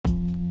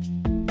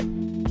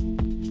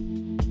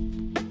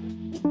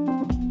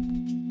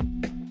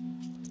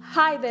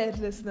Hi there,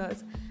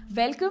 listeners.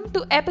 Welcome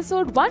to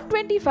episode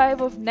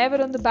 125 of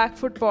Never on the Back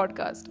Foot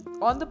podcast.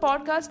 On the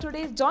podcast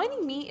today,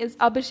 joining me is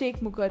Abhishek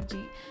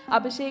Mukherjee.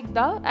 Abhishek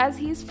Da, as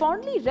he is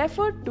fondly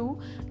referred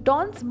to,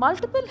 dons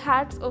multiple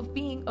hats of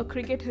being a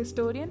cricket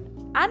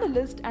historian,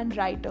 analyst, and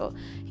writer.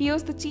 He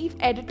was the chief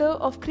editor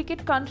of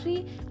Cricket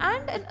Country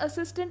and an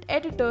assistant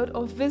editor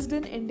of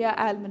Wisden India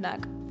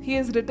Almanac. He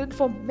has written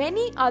for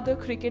many other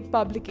cricket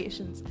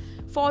publications.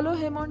 Follow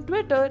him on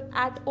Twitter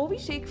at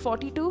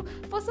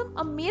Ovishek42 for some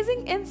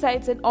amazing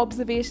insights and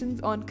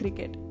observations on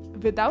cricket.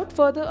 Without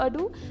further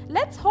ado,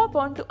 let's hop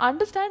on to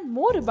understand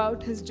more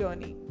about his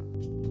journey.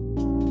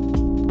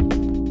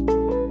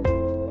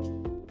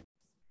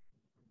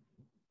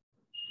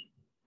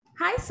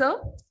 Hi, sir.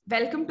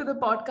 Welcome to the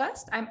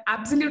podcast. I'm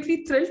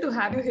absolutely thrilled to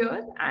have you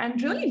here and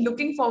really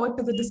looking forward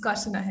to the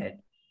discussion ahead.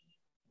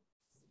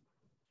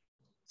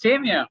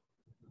 Same here.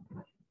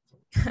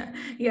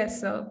 Yes,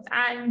 sir.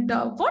 And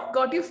what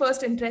got you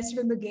first interested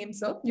in the game,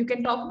 sir? You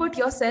can talk about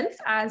yourself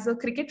as a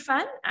cricket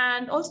fan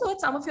and also what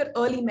some of your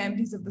early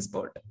memories of the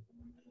sport.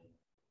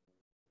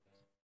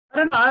 I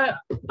don't know.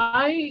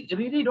 I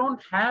really don't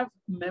have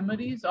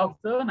memories of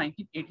the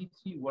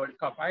 1983 World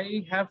Cup.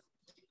 I have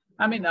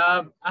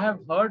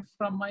heard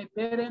from my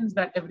parents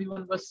that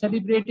everyone was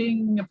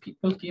celebrating.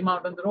 People came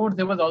out on the road.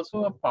 There was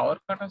also a power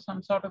cut or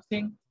some sort of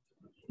thing.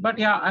 But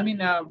yeah,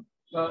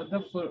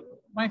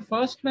 my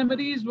first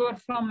memories were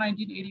from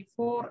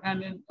 1984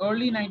 and in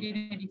early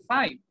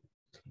 1985,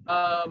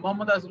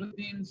 Mohammad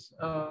Azharuddin's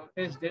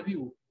test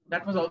debut.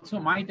 That was also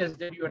my test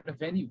debut at a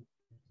venue.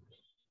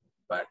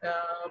 But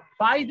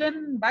by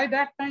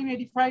that time,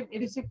 85,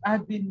 86, I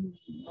had been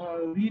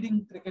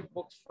reading cricket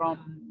books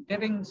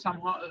getting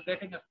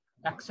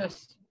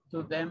access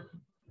to them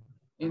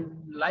in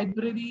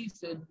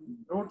libraries and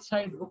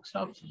roadside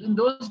bookshops. In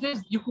those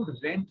days, you could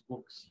rent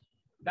books.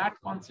 That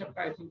concept,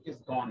 I think, is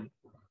gone.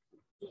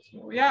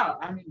 So yeah,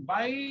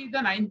 by the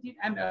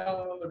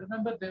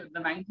remember the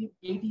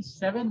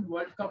 1987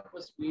 World Cup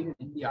was played in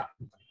India,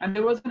 and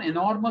there was an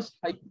enormous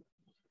hype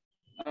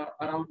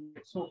around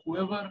it. So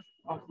whoever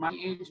of my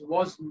age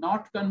was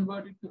not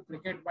converted to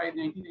cricket by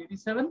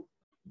 1987,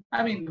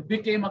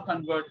 became a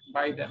convert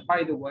by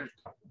the World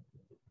Cup.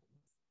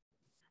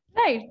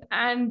 Right.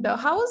 And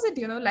how was it,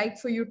 like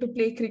for you to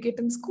play cricket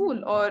in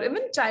school or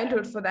even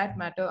childhood for that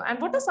matter? And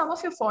what are some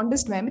of your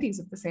fondest memories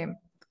of the same?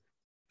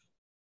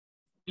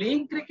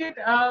 Playing cricket,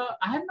 I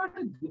am not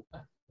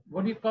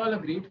what you call a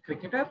great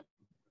cricketer.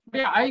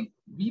 Yeah,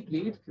 we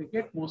played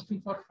cricket mostly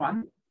for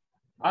fun.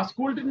 Our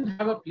school didn't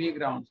have a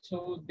playground,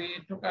 so they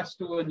took us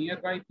to a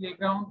nearby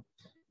playground.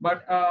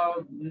 But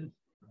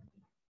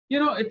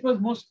it was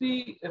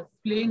mostly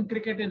playing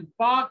cricket in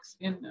parks,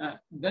 in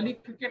gully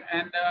cricket,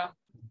 and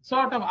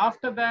sort of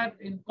after that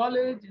in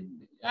college.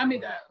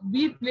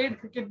 We played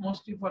cricket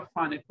mostly for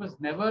fun. It was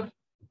never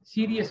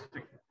serious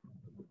cricket.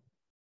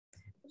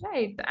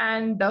 Right.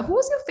 And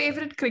who's your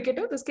favorite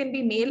cricketer? This can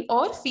be male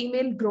or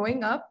female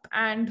growing up.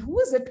 And who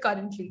is it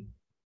currently?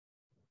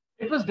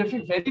 It was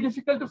very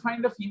difficult to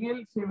find a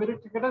female favorite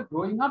cricketer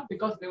growing up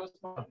because there was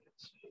no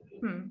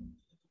coverage.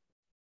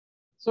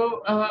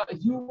 So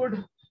you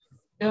would,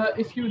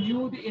 if you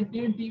knew the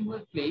Indian team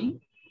was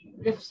playing,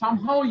 if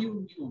somehow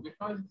you knew,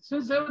 because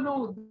since there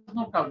was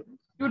no coverage,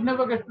 you would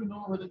never get to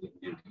know whether the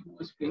Indian team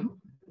was playing.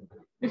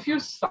 If you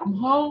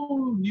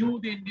somehow knew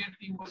the Indian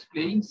team was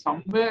playing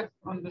somewhere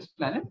on this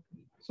planet,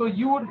 so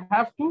you would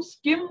have to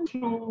skim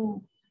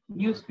through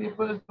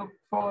newspapers, look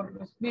for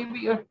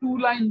maybe a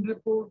two-line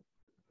report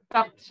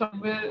tucked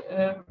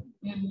somewhere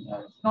in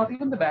not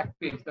even the back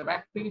page. The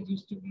back page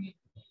used to be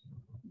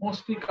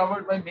mostly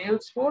covered by male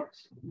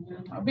sports.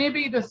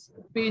 Maybe this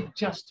page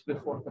just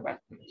before the back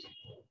page.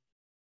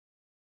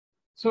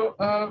 So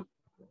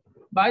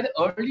by the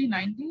early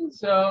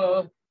 90s,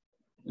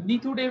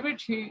 Neetu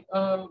David,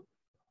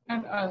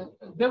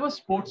 there were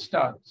sports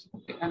stars,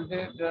 and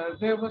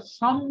there were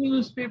some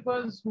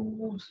newspapers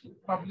who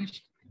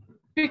published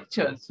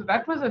pictures. So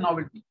that was a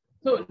novelty.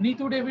 So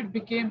Neetu David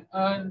became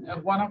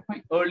one of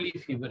my early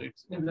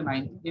favorites in the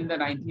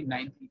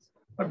 1990s.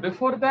 But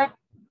before that,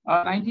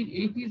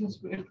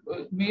 1980s,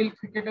 male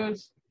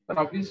cricketers were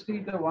obviously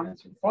the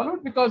ones who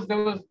followed because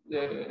there was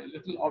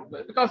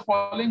because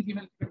following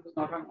female cricket was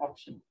not an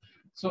option.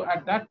 So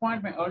at that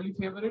point, my early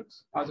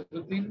favorites,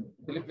 Azharuddin,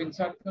 Dilip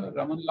Vengsarkar,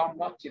 Raman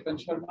Lamba, Chetan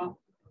Sharma.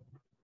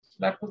 So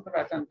that was the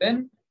batch. And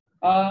then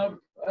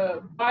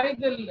by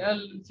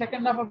the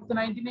second half of the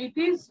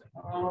 1980s,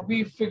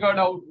 we figured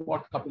out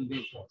what Kapil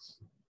Dev was.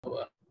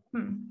 So,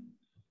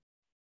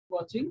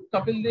 watching,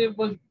 Kapil Dev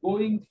was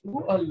going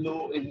through a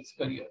low in his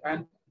career,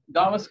 and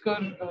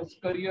Gavaskar's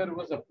career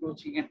was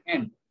approaching an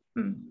end.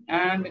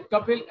 And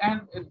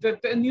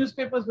the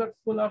newspapers were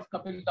full of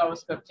Kapil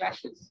Gavaskar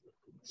clashes.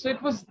 So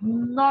it was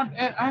not,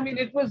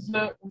 it was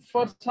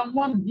for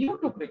someone new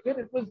to cricket,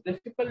 it was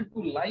difficult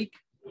to like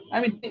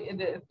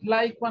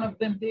one of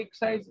them take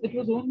sides. It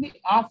was only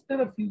after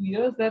a few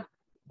years that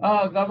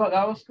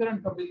Gavaskar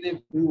and Kapil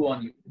Dev grew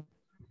on you.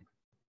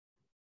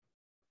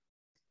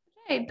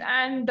 Right.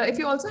 And if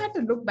you also had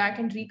to look back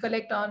and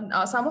recollect on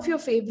some of your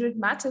favorite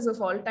matches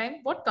of all time,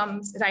 what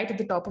comes right at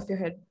the top of your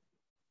head?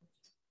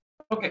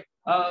 Okay,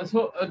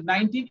 so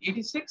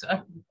 1986.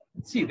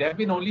 See, there have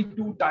been only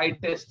two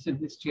tied tests in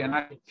history, and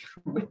I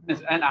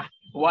witnessed, and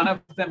one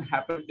of them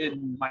happened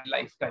in my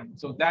lifetime.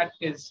 So that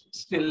is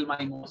still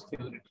my most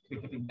favorite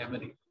cricketing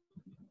memory.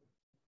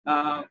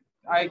 Uh,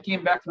 I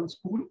came back from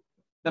school.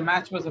 The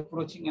match was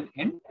approaching an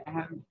end,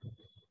 and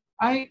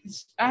I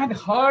had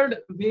heard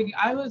vaguely.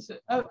 I was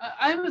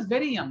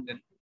very young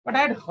then, but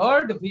I had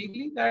heard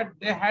vaguely that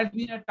there had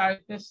been a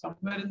tied test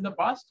somewhere in the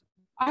past.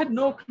 I had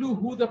no clue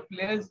who the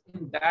players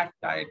in that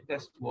tied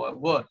test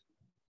were.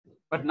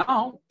 But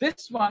now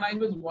this one I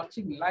was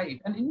watching live,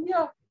 and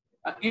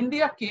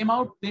India came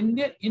out. The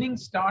India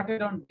innings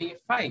started on day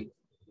 5,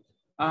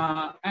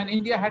 and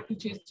India had to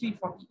chase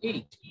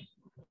 348.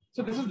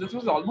 So this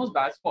was almost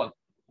baseball.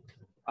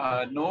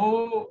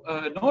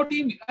 No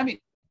team. I mean,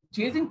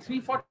 chasing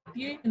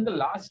 348 in the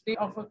last day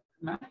of a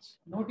match.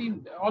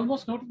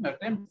 Almost no team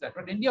attempts that,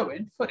 but India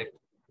went for it.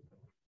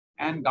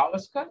 And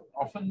Gavaskar,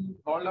 often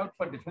called out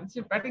for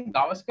defensive batting,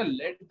 Gavaskar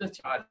led the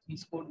charge. He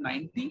scored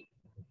 90,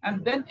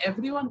 and then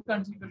everyone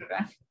contributed.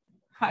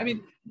 I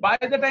mean, by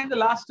the time the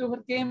last over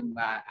came,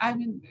 I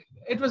mean,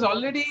 it was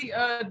already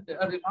a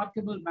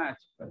remarkable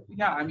match. But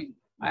yeah, I mean,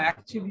 I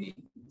actually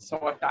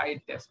saw a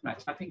tied test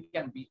match. Nothing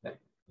can beat that.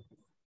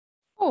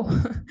 Oh,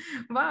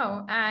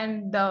 wow.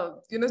 And,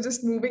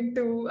 just moving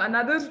to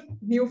another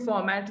new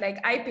format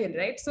like IPL,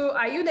 right? So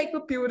are you like a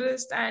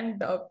purist and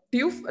do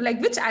you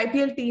like which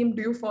IPL team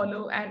do you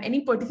follow and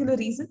any particular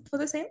reason for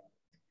the same?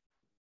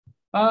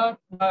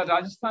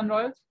 Rajasthan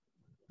Royals.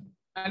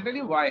 I'll tell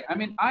you why. I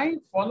mean, I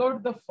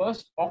followed the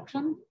first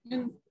auction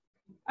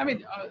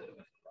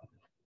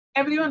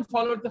everyone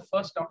followed the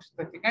first auction,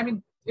 I think. I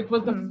mean, it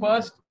was the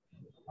first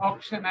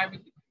auction. I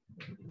mean,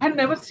 I had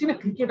never seen a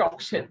cricket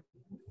auction.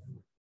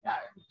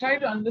 Try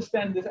to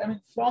understand this. I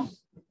mean, from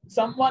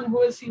someone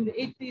who has seen the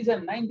 80s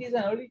and 90s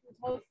and early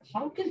 2000s,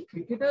 how can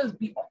cricketers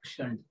be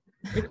auctioned?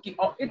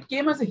 It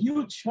came as a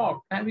huge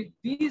shock. I mean,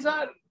 these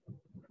are,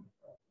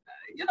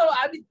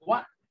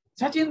 what?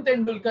 Sachin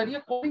Tendulkar,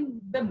 you're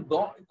calling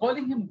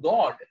him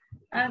God.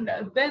 And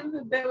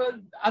then there were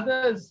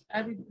others.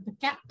 I mean, the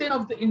captain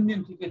of the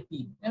Indian cricket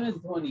team, MS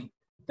Dhoni.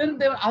 Then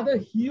there were other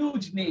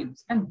huge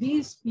names. And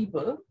these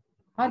people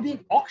are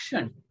being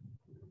auctioned.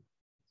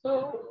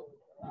 So,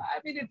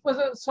 I mean, it was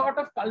a sort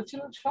of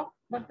cultural shock,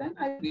 but then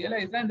I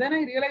realized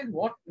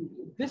what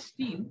this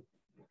team,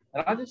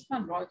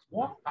 Rajasthan Royals,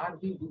 what are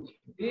they doing?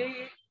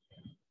 They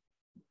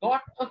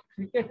got a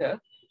cricketer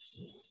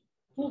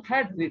who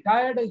had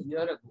retired a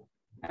year ago,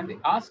 and they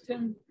asked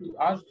him to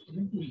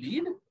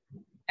lead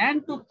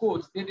and to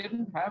coach. They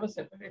didn't have a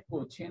separate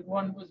coach. Shane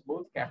Warne was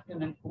both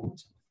captain and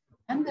coach,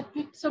 and they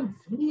picked some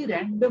very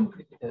random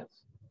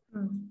cricketers.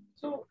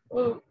 So,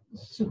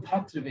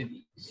 Subhash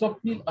Trivedi,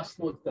 Swapnil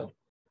Asnodkar.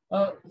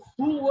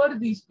 Who were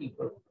these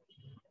people?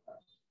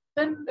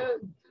 Then,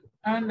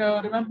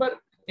 remember,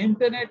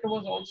 internet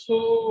was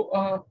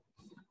also,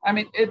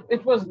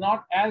 it was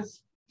not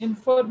as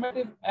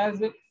informative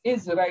as it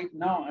is right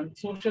now. And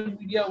social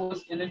media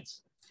was in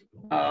its,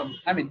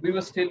 we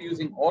were still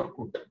using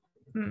Orkut.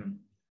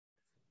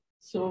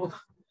 So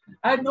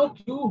I had no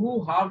clue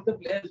who half the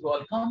players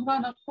were.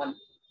 Kamran Akmal,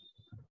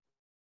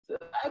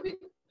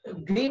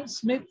 Graeme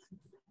Smith.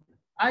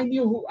 I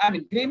knew who,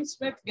 Graeme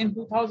Smith in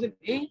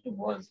 2008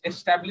 was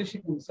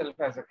establishing himself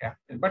as a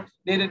captain, but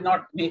they did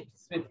not make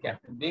Smith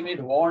captain. They made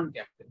Warne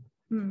captain.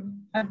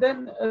 And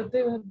then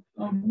they were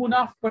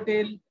Munaf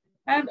Patel.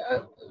 And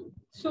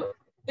so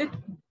it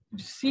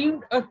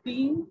seemed a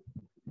team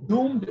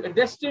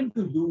destined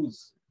to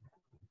lose.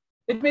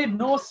 It made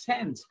no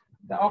sense,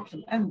 the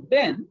auction. And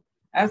then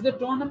as the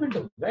tournament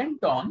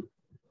went on,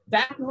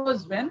 that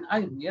was when I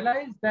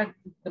realized that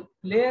the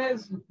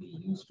players we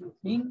used to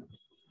think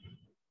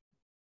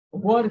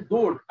were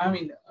good.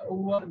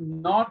 Were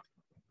not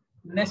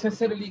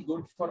necessarily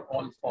good for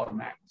all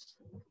formats.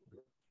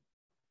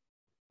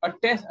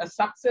 A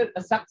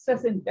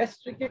success in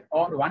Test cricket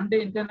or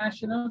one-day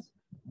internationals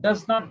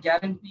does not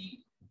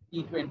guarantee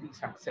T20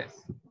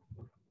 success.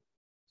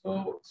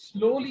 So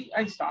slowly,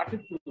 I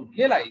started to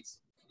realize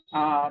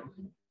that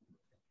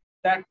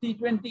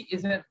T20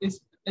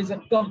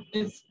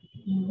 is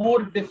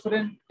more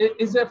different.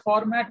 Is a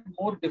format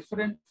more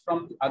different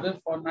from the other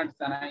formats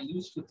than I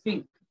used to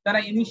think, than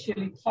I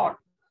initially thought.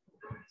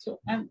 So,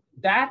 and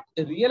that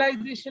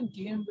realization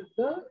came with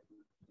the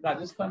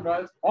Rajasthan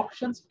Royals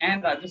auctions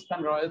and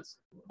Rajasthan Royals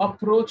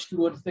approach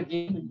towards the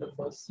game in the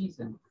first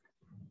season.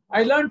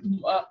 I learned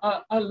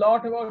a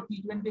lot about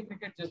T20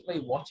 cricket just by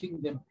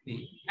watching them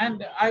play.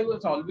 And I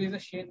was always a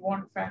Shane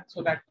Warne fan,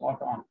 so that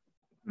caught on.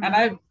 And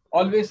I've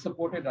always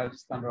supported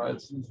Rajasthan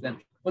Royals since then.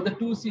 For the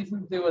 2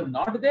 seasons they were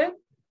not there,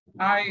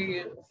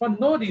 for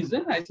no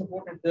reason, I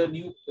supported the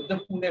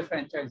Pune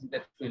franchise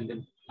that filled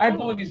in. I had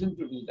no reason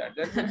to do that.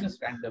 That was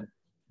just random.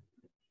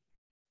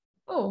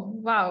 Oh,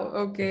 wow.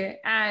 Okay.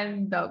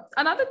 And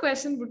another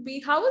question would be,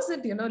 how was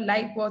it,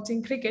 like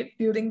watching cricket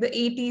during the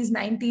 80s,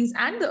 90s,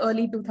 and the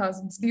early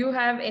 2000s? Do you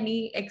have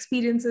any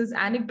experiences,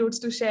 anecdotes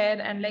to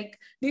share? And like,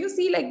 do you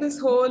see like this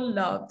whole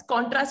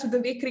contrast with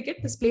the way cricket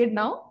is played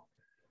now?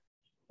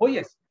 Oh,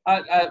 yes.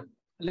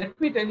 Let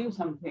me tell you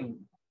something.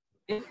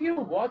 If you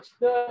watch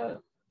a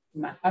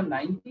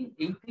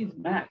 1980s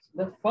match,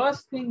 the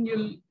first thing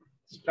you'll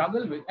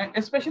struggle with, and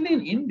especially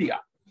in India,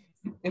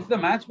 if the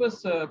match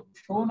was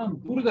shown on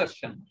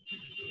Doordarshan,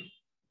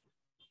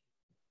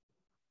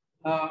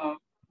 uh,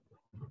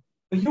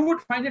 you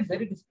would find it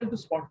very difficult to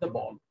spot the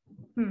ball.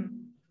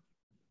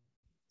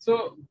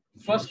 So,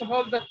 first of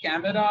all, the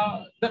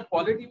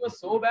quality was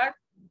so bad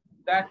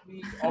that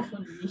we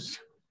often used,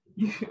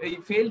 you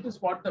failed to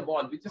spot the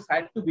ball. We just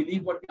had to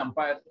believe what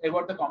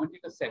the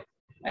commentator said.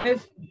 And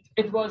if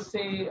it was,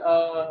 say,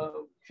 a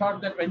shot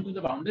that went to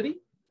the boundary,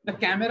 the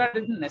camera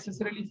didn't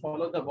necessarily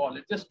follow the ball.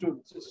 It just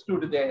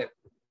stood there.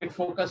 It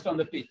focused on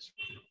the pitch.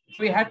 So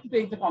we had to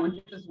take the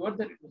commentator's word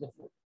that it was a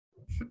foul.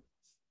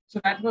 So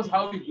that was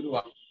how we grew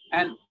up.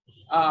 And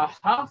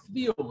half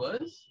the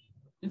overs,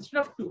 instead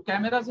of two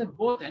cameras at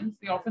both ends,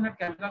 they often had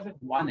cameras at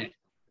one end.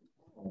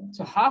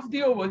 So half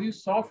the overs you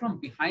saw from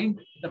behind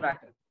the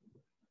batter.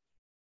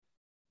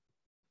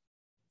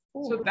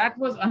 So that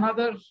was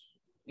another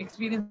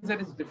experience that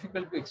is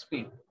difficult to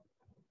explain.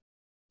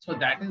 So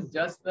that is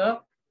just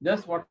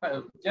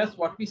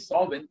what we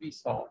saw when we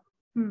saw.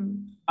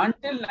 Until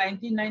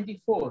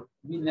 1994,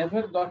 we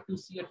never got to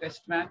see a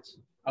test match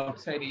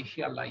outside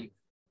Asia live.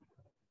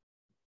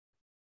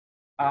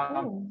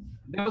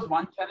 There was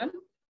one channel,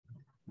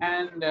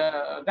 and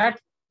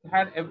that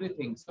had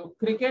everything. So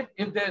cricket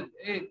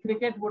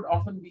would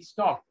often be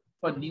stopped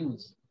for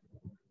news.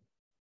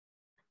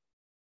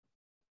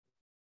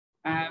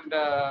 And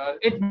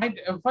it might,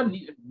 for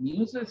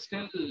news is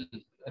still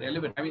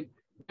relevant. I mean,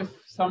 if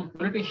some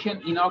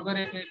politician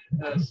inaugurated,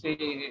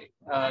 say,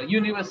 a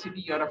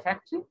university or a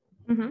factory,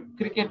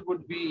 cricket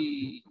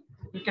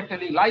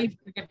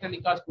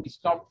telecast would be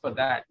stopped for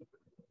that.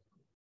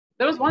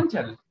 There was one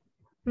channel.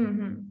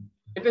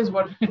 It was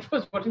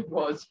what it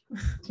was.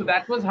 So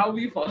that was how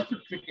we followed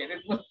cricket.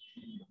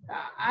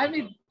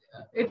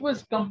 It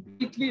was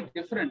completely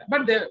different.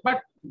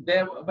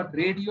 But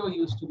radio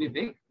used to be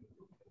big.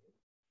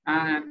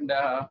 And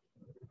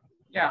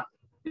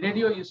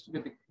radio used to be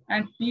big.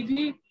 And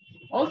TV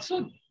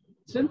also,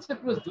 since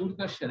it was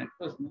Doordarshan,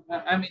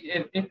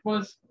 it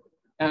was,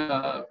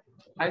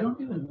 I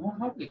don't even know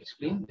how to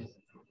explain this.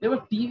 There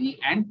were TV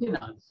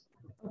antennas.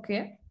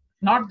 Okay.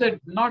 Not the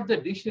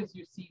dishes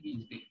you see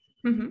these days.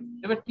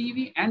 There were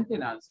TV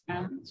antennas.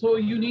 And so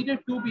you needed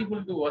two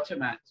people to watch a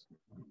match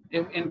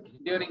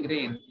during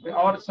rain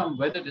or some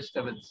weather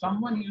disturbance.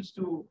 Someone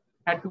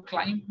had to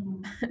climb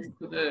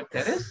to the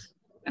terrace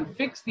and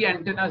fix the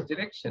antenna's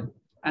direction.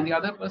 And the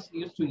other person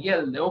used to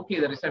yell, okay,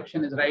 the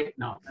reception is right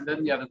now. And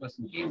then the other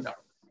person came down.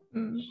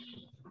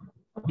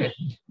 Okay.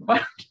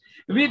 But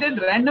we did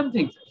random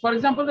things. For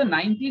example, the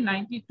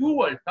 1992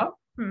 World Cup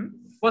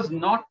was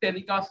not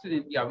telecast in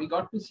India. We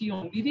got to see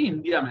only the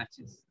India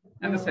matches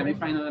and the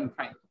semi-final and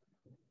final.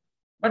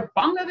 But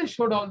Bangladesh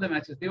showed all the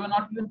matches. They were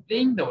not even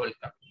playing the World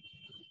Cup.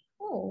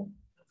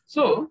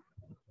 So,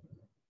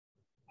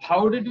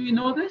 how did we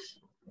know this?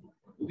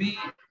 We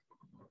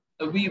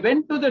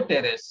went to the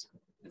terrace.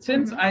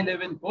 Since I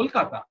live in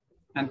Kolkata,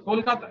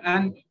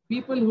 and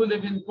people who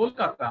live in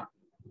Kolkata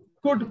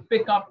could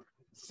pick up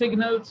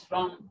signals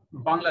from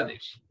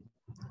Bangladesh.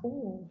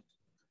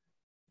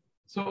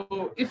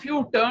 So if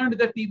you turned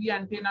the TV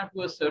antenna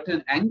to a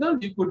certain angle,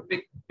 you could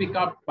pick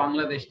up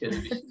Bangladesh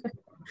television.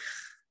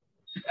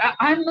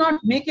 I'm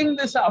not making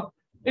this up.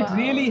 It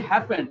really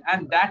happened.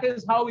 And that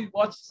is how we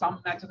watched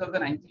some matches of the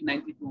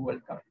 1992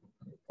 World Cup.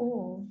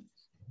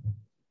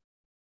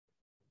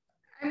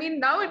 I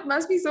mean, now it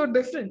must be so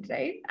different,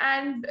 right?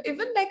 And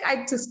even like,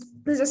 this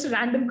is just a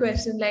random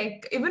question.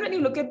 Like, even when you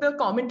look at the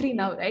commentary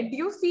now, right? Do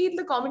you feel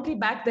the commentary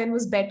back then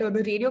was better,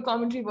 the radio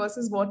commentary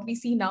versus what we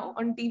see now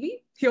on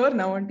TV? Here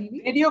now on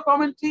TV? Radio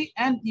commentary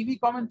and TV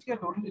commentary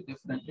are totally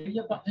different.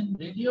 In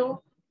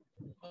radio,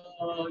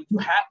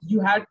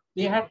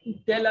 they had to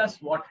tell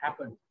us what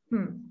happened.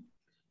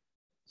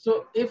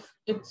 So if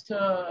it's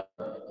a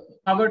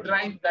cover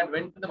drive that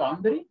went to the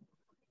boundary,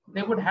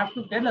 they would have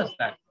to tell us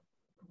that.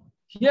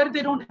 Here,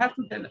 they don't have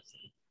to tell us.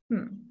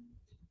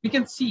 We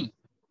can see.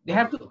 They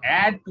have to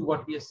add to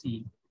what we are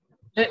seeing.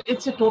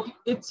 It's a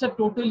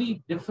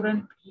totally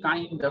different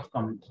kind of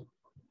commentary.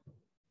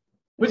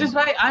 Which is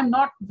why I'm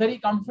not very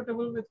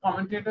comfortable with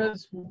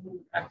commentators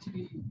who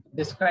actually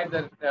describe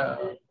that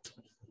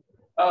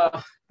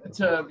it's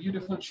a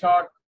beautiful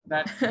shot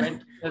that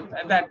went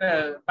that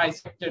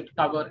bisected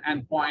cover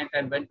and point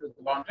and went to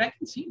the boundary. I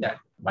can see that.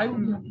 Why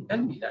would you have to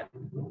tell me that?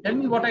 Tell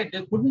me what I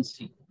couldn't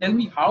see. Tell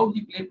me how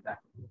he played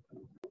that.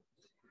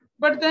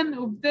 But then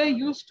there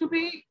used to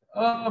be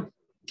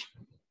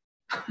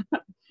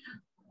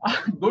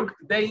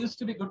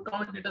good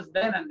commentators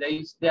then, and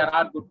there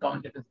are good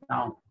commentators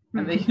now.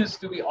 And there used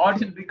to be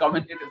ordinary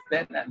commentators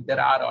then, and there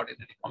are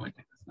ordinary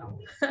commentators now. now.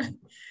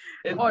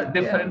 It's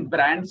different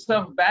brands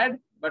of bad,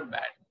 but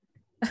bad.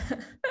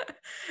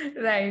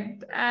 Right.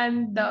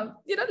 And,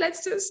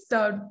 let's just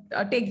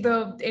take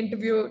the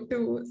interview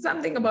to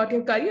something about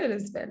your career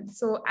as well.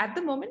 So at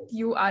the moment,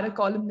 you are a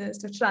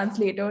columnist, a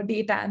translator,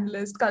 data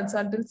analyst,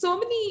 consultant, so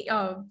many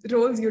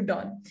roles you've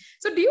done.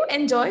 So do you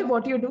enjoy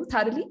what you do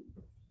thoroughly?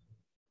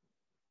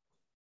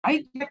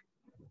 I get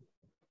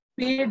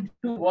paid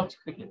to watch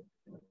cricket.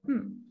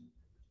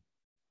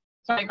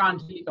 So I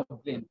can't really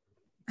complain.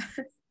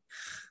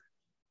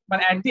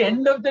 But at the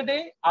end of the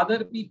day,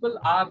 other people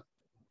are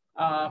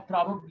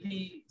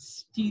probably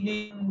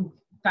stealing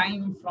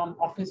time from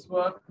office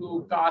work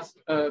to cast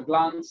a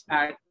glance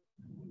at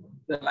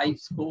the live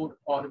score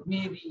or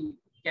maybe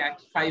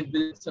catch 5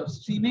 minutes of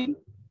streaming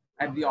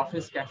at the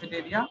office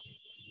cafeteria.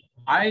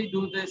 I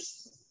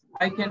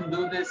can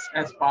do this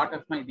as part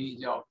of my day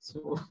job.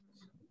 So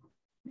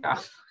yeah,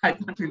 I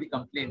can't really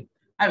complain.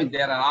 I mean,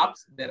 there are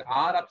ups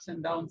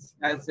and downs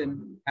as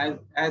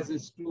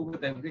is true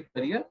with every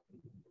career.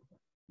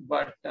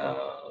 But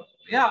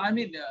yeah, I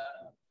mean,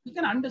 you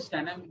can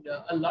understand. I mean,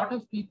 a lot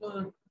of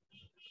people.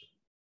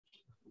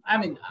 I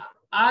mean,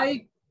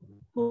 I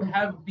could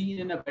have been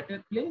in a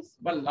better place,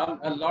 but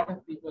a lot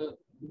of people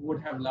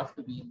would have loved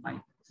to be in my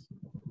place,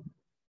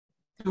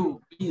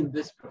 to be in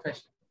this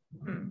profession,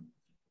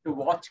 to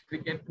watch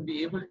cricket, to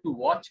be able to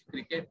watch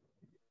cricket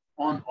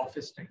on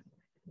office time.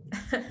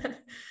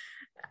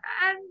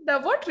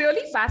 And what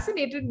really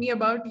fascinated me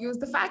about you is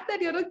the fact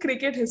that you're a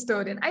cricket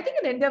historian. I think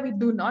in India, we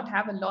do not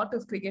have a lot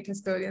of cricket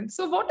historians.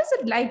 So what is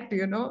it like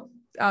to,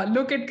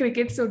 look at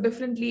cricket so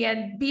differently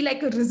and be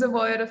like a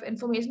reservoir of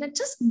information and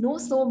just know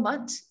so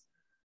much?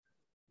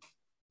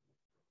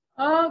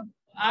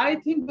 I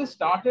think this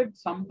started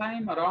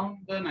sometime around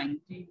the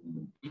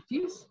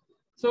 1980s.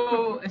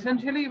 So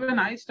essentially, when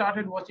I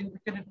started watching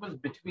cricket, it was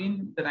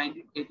between the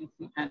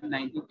 1983 and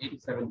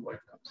 1987 World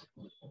Cups.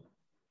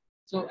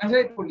 So as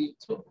I told you,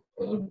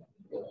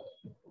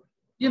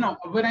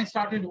 when I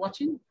started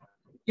watching,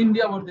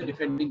 India were the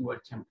defending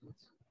world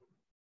champions.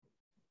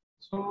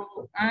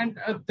 So, and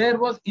there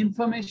was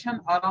information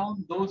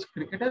around those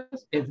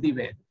cricketers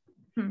everywhere.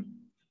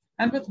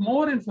 And with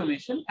more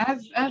information,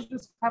 as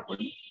this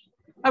happened,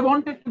 I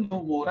wanted to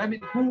know more. I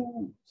mean,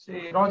 who,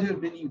 say, Roger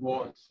Binney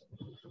was,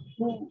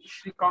 who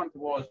Shrikant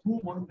was, who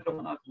Mohinder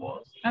Ramanath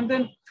was. And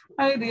then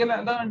I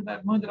learned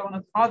that Mohinder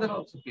Ramanath's father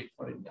also played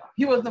for India.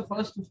 He was the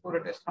first to score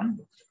a test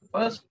 100,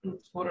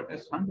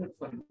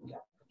 for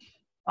India.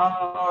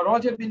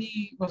 Roger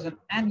Binney was an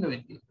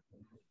Anglo-Indian.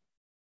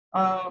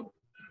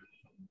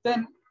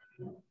 Then,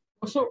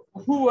 so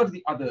who were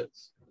the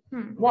others?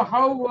 Who was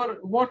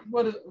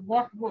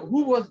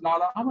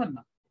Lala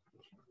Amarnath?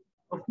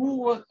 Who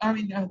was, I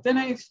mean, then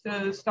I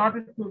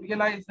started to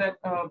realize that,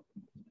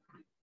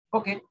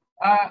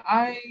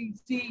 I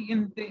see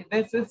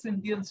this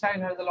Indian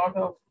side has a lot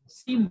of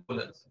seam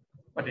bowlers,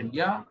 but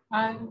India,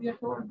 we are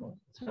told,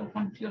 it's a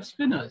country of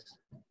spinners.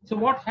 So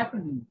what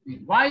happened?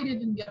 Why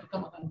did India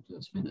become a country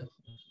of spinners?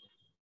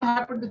 What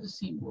happened to the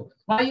seam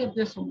bowlers? Why are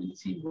there so many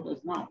seam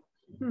bowlers now?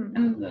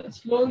 And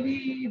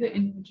slowly the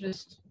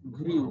interest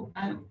grew.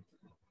 And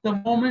the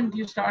moment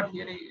you start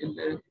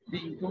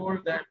being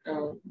told that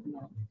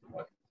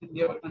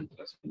India were country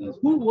of spinners,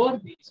 who were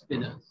these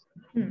spinners?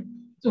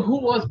 So who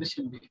was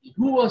Bishan Bedi?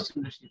 Who was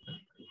Chandrasekhar?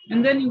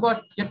 And then you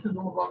get to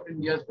know about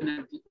India's win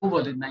at the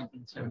Oval in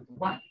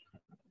 1971.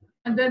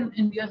 And then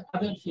India's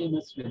other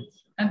famous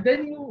wins. And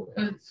then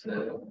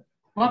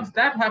once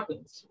that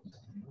happens,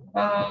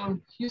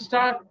 you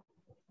start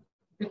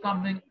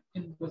becoming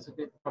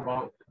inquisitive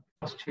about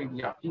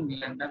Australia,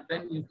 England, and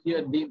then you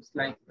hear names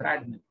like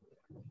Bradman.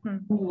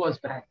 Who was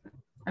Bradman?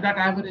 And that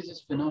average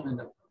is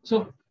phenomenal.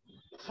 So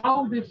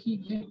how did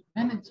he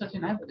manage such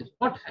an average?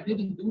 What did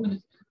he do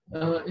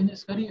in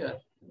his career?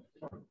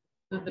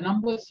 The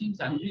number seems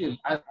unreal.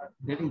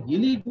 Did he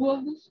really do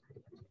all this?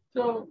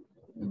 So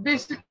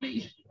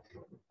basically,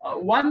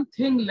 one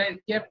thing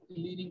kept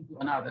leading to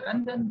another.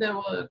 And then there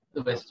were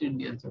the West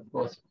Indians, of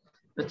course,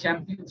 the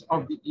champions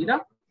of the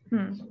era.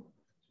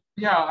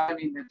 Yeah, I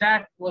mean,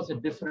 that was a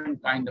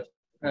different kind of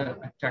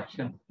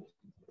attraction.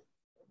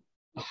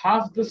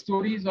 Half the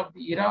stories of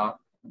the era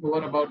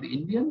were about the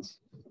Indians.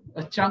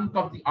 A chunk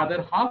of the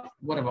other half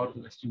were about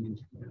the West Indian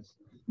players.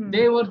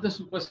 They were the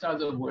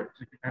superstars of world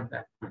cricket at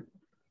that time.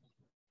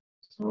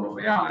 So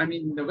yeah, I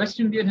mean, the West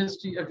Indian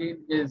history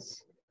again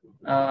is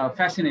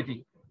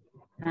fascinating.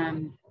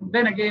 And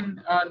then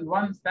again,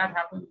 once that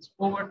happens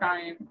over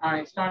time,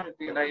 I started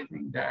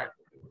realizing that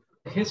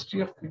the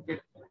history of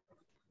cricket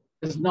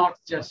is not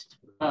just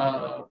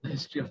the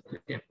history of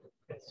cricket.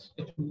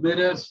 It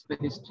mirrors the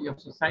history of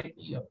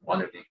society, of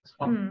politics,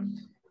 of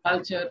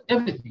culture,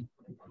 everything.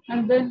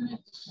 And then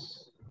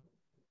it's,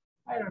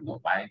 I don't know,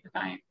 by the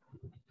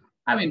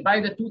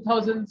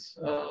 2000s,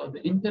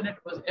 the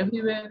internet was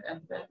everywhere,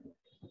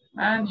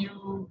 and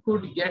you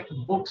could get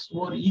books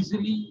more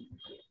easily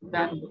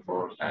than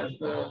before as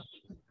the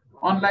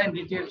online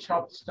retail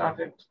shops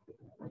started.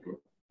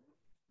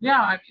 Yeah,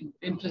 I mean,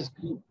 interest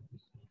grew.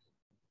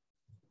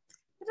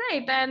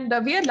 Right. And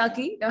we are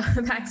lucky,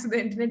 thanks to the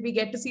internet, we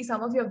get to see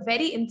some of your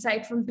very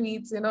insightful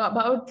tweets,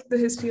 about the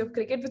history of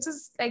cricket, which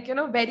is like,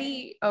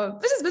 very,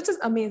 which is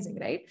amazing,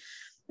 right?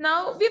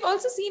 Now, we've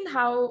also seen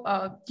how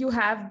you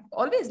have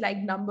always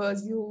liked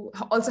numbers. You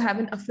also have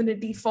an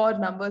affinity for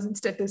numbers and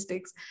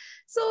statistics.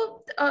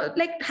 So,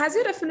 has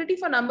your affinity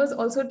for numbers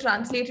also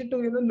translated to,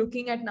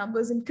 looking at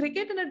numbers in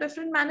cricket in a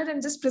different manner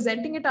and just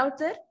presenting it out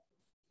there?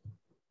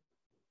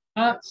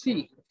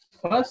 See,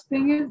 first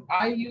thing is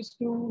I used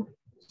to.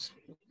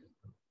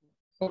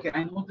 Okay,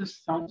 I know this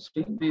sounds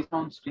strange. They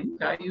sound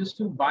strange. I used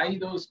to buy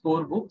those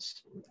score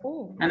books,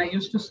 and I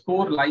used to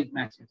score live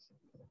matches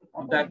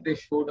that they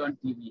showed on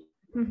TV.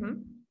 Mm-hmm.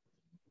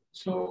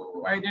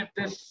 So I did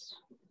this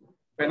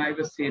when I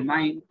was say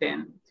 9,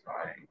 10. So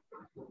I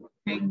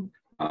think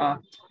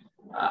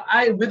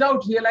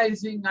without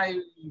realizing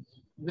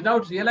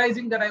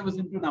that I was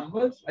into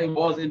numbers, I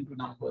was into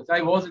numbers.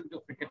 I was into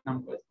cricket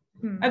numbers,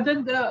 and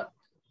then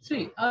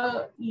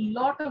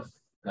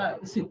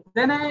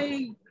then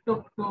I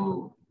took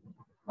to,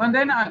 and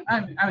then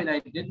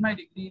I did my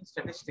degree in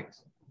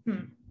statistics,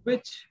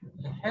 which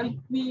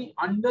helped me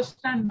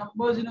understand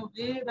numbers in a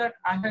way that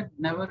I had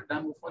never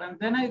done before. And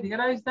then I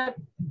realized that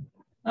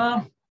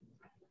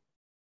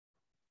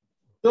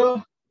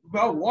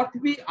what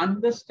we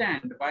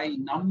understand by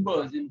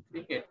numbers in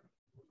cricket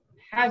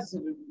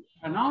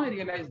and now I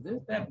realize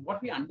this, that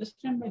what we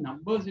understand by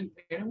numbers in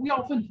cricket, we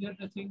often hear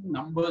the thing,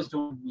 numbers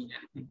don't mean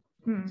anything.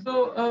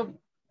 So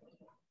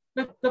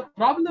the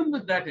problem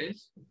with that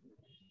is,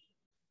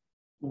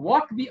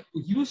 what we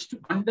used to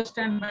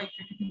understand by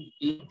cricket in the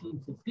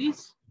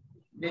 1850s,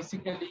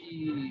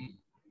 basically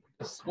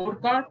the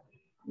scorecard,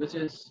 which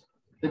is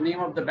the name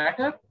of the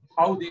batter,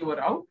 how they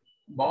were out,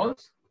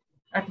 balls,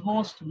 at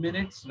most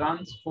minutes,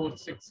 runs, 4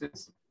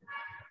 sixes.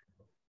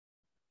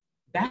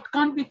 That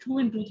can't be true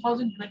in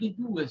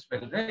 2022 as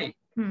well, right?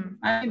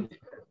 And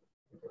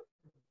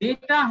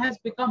data has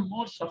become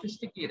more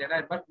sophisticated,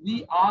 right? But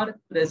we are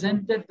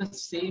presented the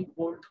same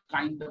old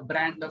kind of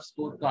brand of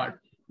scorecard.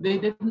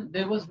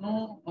 There was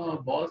no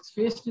balls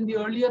faced in the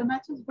earlier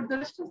matches, but the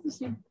rest is the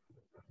same.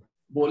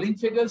 Bowling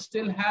figures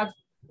still have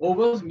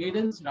overs,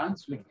 maidens,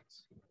 runs,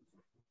 wickets.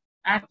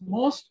 At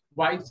most,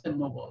 wides and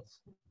no balls.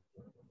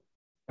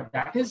 But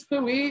that is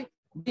the way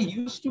they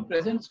used to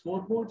present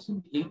scoreboards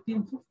in the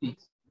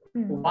 1850s.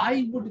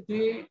 Why would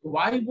a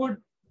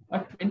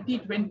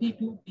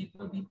 2022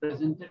 people be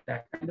presented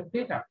that kind of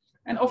data?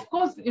 And of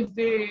course, if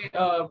they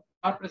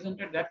are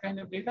presented that kind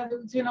of data, they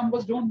will say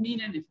numbers don't mean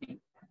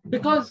anything.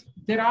 Because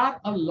there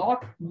are a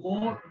lot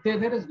more,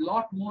 there is a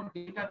lot more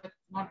data that's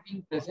not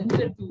being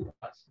presented to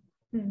us.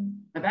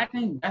 And that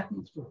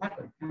needs to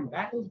happen. And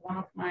that is one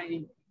of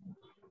my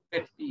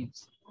pet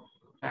peeves,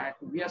 that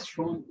we are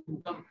shown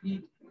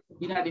incomplete,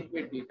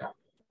 inadequate data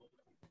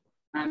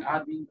and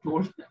are being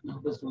told that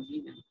numbers don't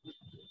mean anything.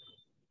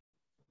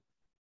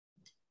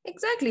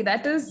 Exactly.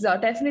 That is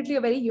definitely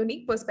a very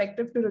unique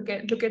perspective to look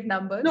at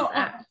numbers. No,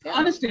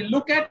 honestly,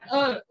 look at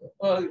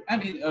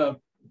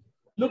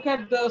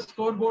the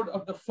scoreboard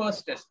of the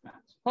first test match,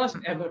 first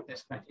ever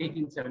test match,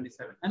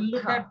 1877, and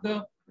look at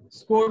the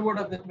scoreboard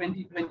of the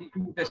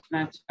 2022 test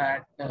match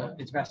at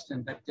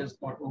Edgbaston that just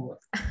got over.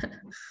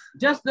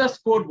 Just the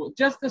scoreboard,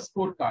 just the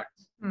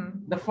scorecards,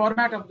 the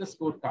format of the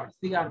scorecards,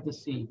 they are the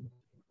same.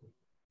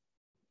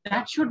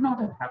 That should not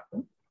have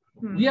happened.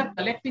 We are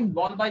collecting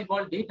ball by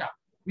ball data.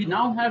 We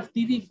now have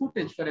TV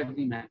footage for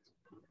every match.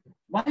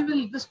 Why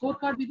will the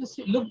scorecard be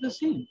look the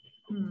same?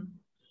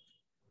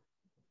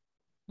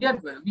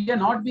 We are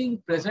not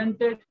being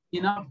presented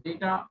enough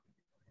data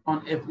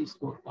on every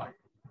scorecard.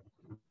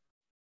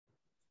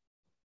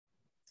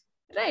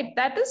 Right,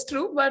 that is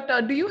true. But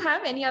do you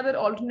have any other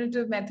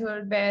alternative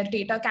method where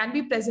data can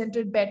be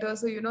presented better,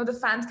 so the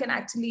fans can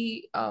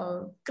actually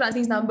crunch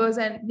these numbers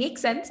and make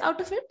sense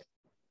out of it?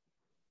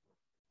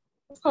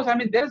 Of course,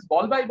 there's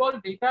ball by ball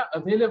data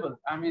available.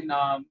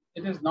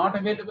 It is not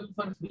available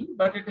for free,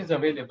 but it is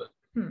available.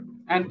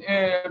 And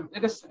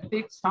it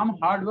takes some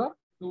hard work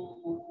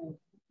to,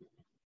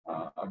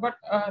 but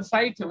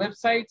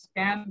websites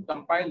can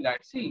compile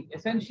that. See,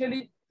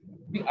 essentially,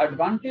 the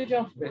advantage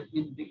of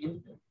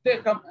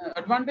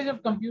advantage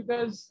of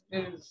computers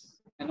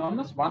is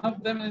enormous. One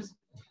of them is,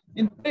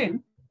 in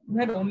print, you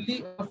had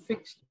only a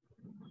fixed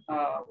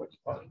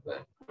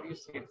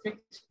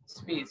fixed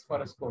space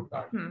for a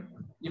scorecard.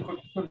 You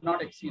could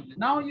not exceed it.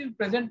 Now you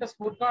present a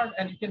scorecard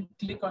and you can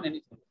click on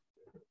anything.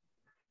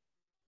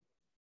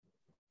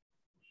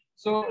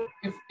 So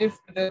if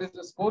there is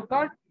a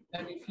scorecard,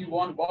 and if you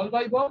want ball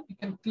by ball, you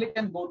can click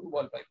and go to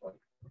ball by ball.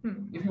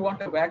 If you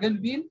want a wagon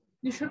wheel,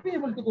 you should be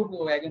able to go to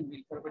a wagon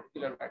wheel for a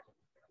particular pattern.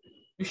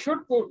 You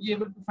should be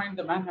able to find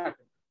the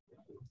Manhattan.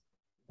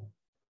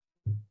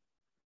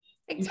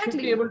 Exactly. You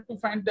should be able to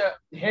find the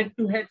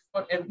head-to-head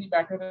for every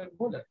batter and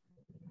bowler.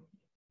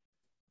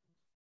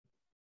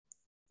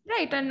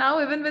 Right. And now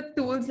even with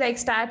tools like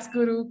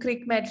StatsGuru,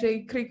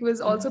 Crickmetric,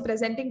 CricViz also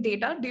presenting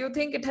data, do you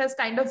think it has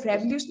kind of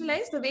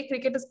revolutionized the way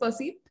cricket is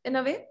perceived in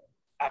a way?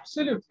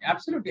 Absolutely.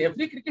 Absolutely.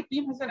 Every cricket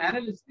team has an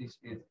analyst these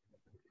days.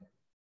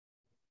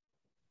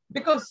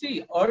 Because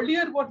see,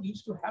 earlier what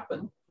used to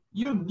happen,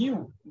 you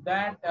knew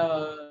that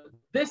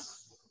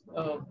this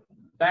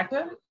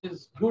batter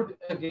is good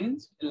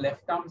against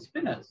left arm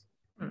spinners.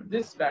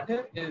 This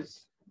batter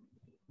is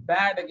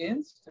bad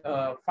against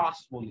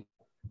fast bowling.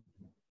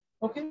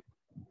 Okay.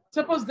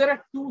 Suppose there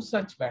are two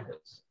such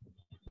batters.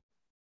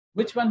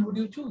 Which one would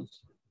you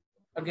choose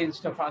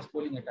against a fast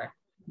bowling attack?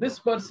 This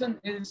person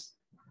is,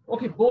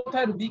 okay, both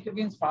are weak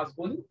against fast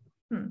bowling,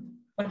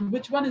 but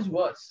which one is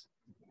worse?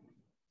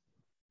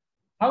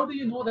 How do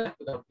you know that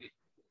without data?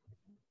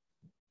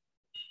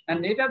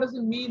 And data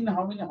doesn't mean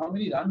how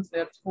many runs they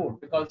have scored,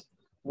 because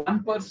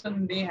one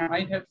person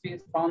might have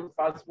faced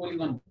fast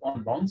bowling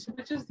on bouncy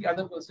pitches, the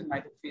other person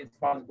might have faced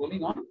fast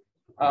bowling on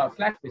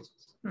flat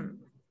pitches.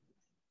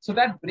 So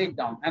that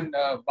breakdown, and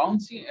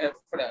bouncy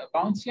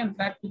and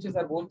flat pitches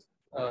are both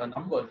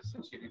numbers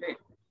essentially, right?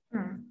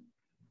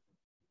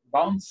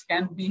 Bounce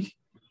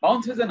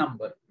is a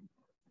number,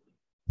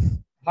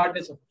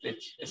 hardness of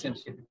pitch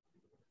essentially.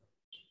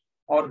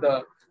 Or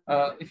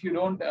if you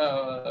don't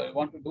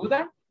want to do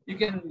that, you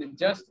can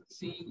just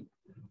see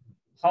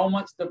how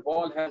much the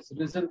ball has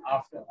risen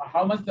after,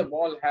 how much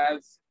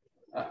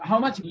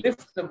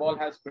lift the ball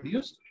has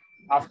produced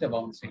after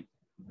bouncing.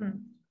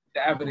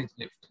 The average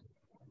lift.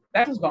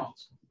 That is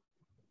bounce.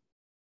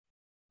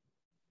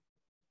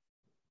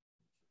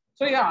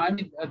 So yeah, I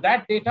mean,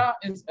 that data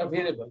is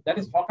available. That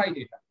is Hawkeye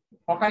data.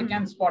 Hawkeye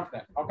can spot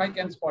that. Hawkeye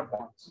can spot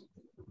bounce.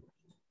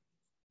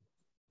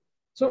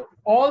 So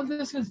all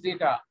this is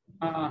data.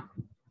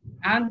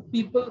 And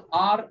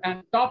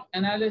top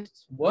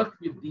analysts work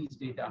with these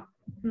data.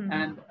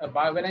 And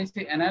when I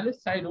say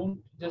analysts, I don't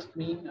just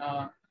mean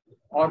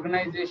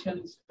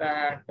organizations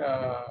that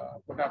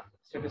put up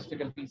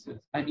statistical pieces.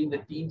 I mean the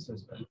teams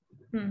as well.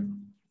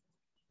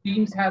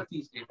 Teams have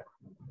these data.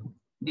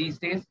 These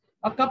days,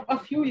 a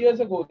few years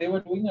ago, they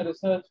were doing a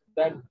research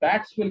that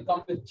bats will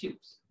come with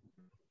chips.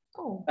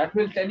 Oh. That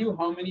will tell you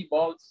how many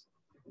balls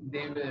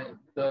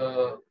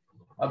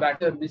a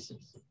batter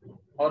misses,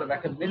 or a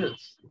batter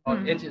middles, or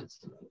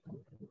edges.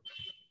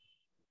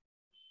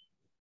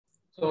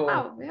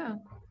 So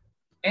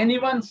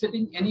anyone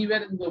sitting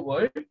anywhere in the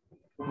world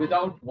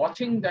without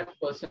watching that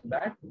person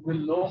bat will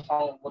know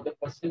what the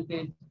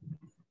percentage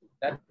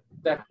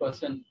that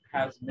person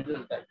has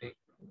middle that day.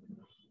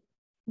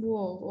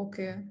 Whoa,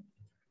 okay.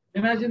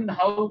 Imagine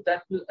how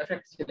that will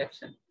affect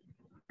selection.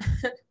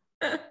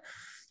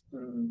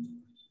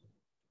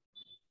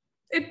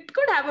 It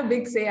could have a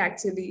big say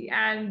actually,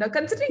 and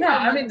considering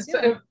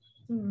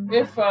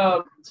if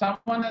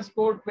someone has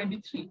scored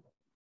 23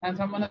 and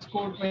someone has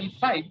scored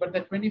 25, but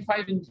the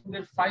 25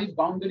 included 5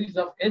 boundaries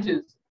of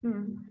edges,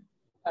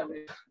 I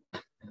mean,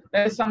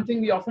 that is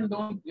something we often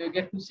don't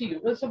get to see.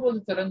 Well, suppose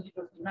it's a Ranji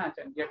Trophy match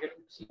and we are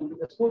getting to see only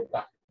the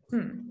scorecard.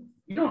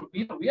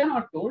 We are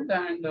not told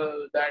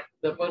that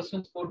the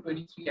person scored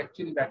 23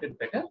 actually batted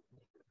better,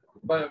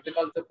 but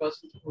because the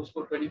person who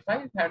scored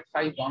 25 had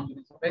 5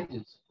 boundaries of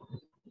edges.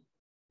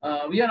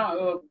 We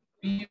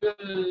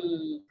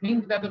will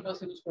think that the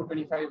person who scored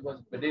 25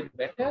 did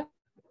better,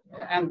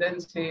 and then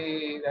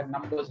say that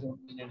numbers don't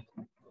mean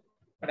anything.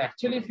 But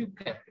actually, if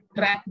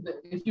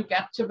you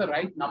capture the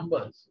right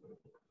numbers,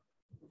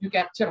 if you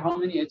capture how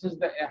many edges,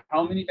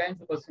 how many times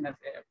the person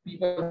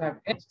people have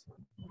edged,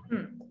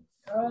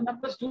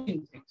 numbers do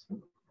mean things.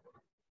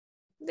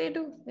 They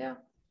do, yeah.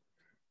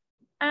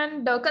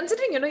 And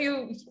considering,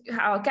 you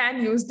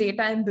can use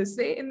data in this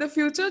way, in the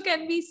future,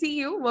 can we see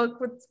you work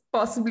with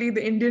possibly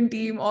the Indian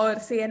team or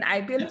say an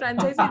IPL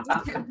franchise and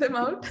just help them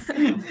out?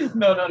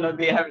 No.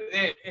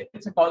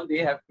 It's a call they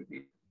have to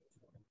take.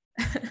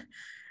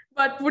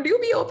 But would you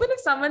be open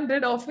if someone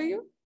did offer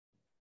you?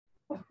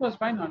 Of course,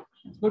 why not?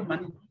 It's good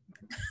money.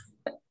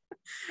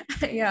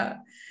 Yeah,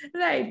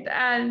 right.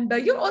 And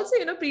you've also,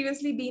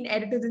 previously been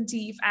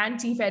editor-in-chief and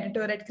chief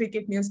editor at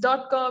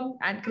cricketnews.com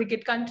and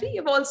Cricket Country.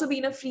 You've also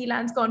been a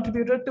freelance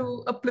contributor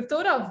to a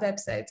plethora of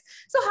websites.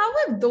 So how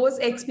have those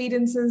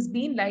experiences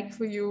been like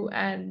for you?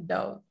 And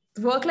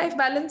work-life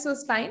balance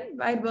was fine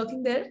while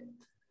working there?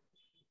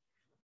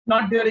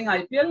 Not during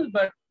IPL,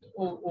 but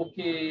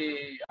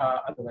okay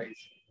otherwise.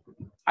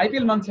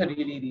 IPL months are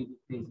really,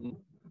 really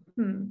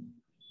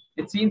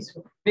crazy.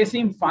 They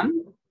seem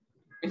fun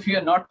if you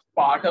are not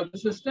part of the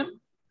system,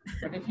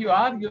 but if you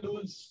are, you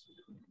lose.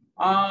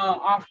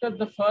 After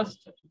the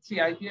first,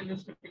 IPL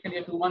is typically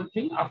a 2-month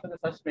thing. After the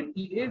first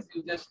 20 days,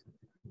 you just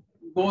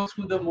go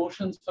through the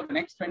motions for the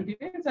next 20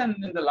 days,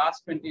 and in the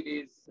last 20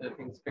 days,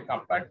 things pick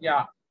up. But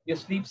yeah, your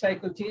sleep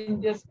cycle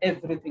changes,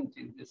 everything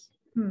changes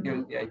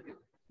during the IPL.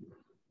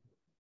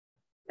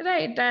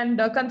 Right. And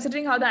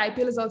considering how the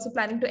IPL is also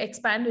planning to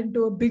expand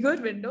into a bigger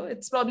window,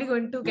 it's probably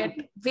going to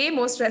get way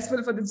more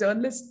stressful for the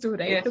journalists too,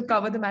 right? Yes. To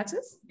cover the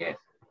matches. Yes.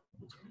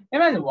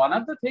 Imagine one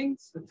of the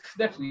things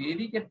that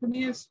really get to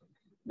me is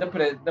the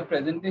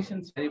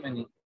presentation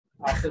ceremony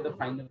after the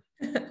final.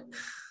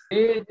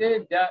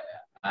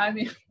 I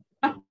mean,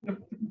 I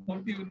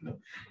don't even know.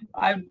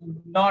 I've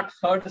not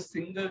heard a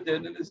single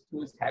journalist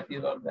who is happy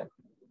about that.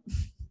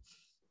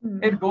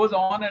 It goes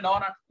on and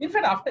on. In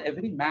fact, after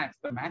every match,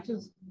 the match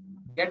is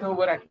get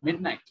over at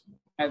midnight.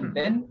 And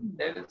then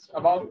there is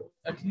about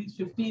at least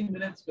 15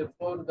 minutes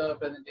before the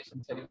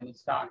presentation ceremony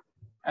starts.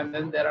 And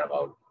then there are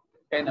about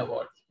 10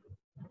 awards.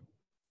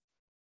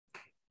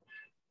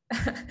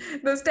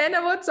 Those 10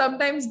 awards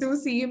sometimes do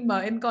seem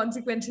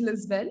inconsequential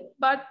as well.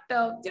 But,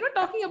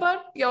 talking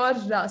about your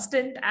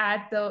stint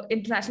at the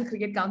International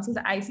Cricket Council,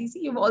 the ICC,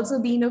 you've also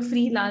been a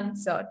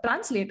freelance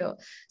translator.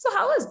 So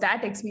how was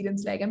that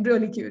experience like? I'm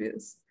really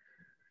curious.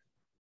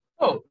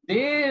 Oh,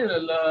 they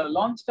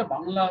launched a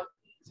Bangla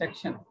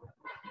section.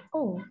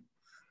 Oh.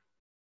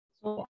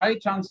 So I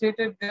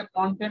translated their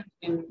content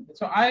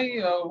so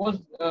I was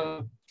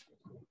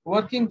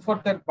working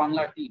for that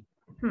Bangla team.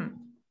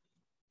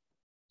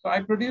 So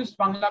I produced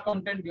Bangla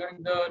content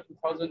during the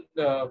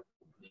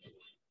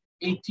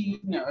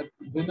 2018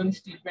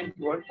 Women's T20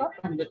 World Cup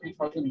and the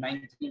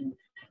 2019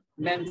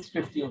 Men's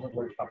 50 over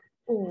World Cup.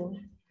 Oh.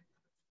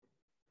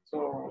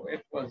 So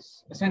it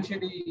was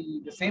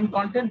essentially the same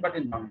content, but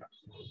in Bangla.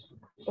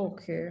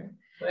 Okay.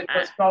 So it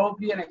was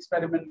probably an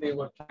experiment they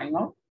were trying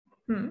out.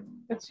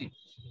 Let's see.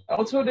 I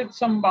also did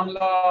some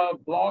Bangla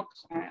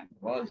blogs and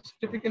was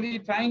typically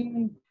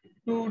trying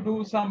to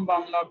do some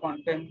Bangla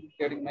content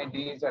during my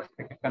days at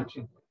Cricket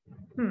Country.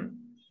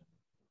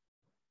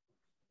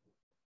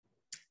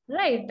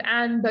 Right.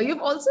 And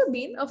you've also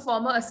been a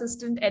former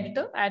assistant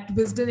editor at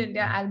Wisden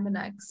India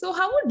Almanac. So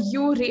how would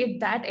you rate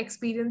that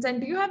experience?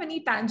 And do you have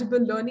any tangible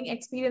learning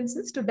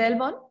experiences to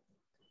delve on?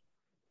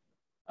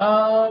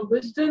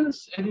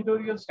 Wisden's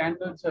editorial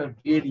standards are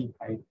really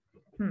high.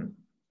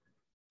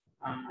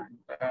 And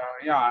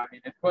I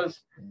mean, it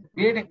was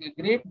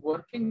great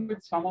working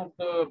with some of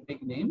the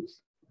big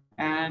names,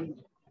 and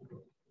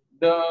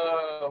the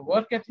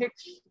work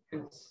ethics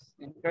is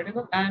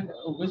incredible. And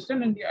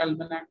Wisden India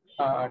Almanac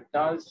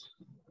does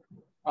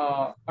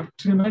a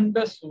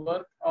tremendous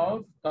work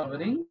of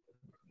covering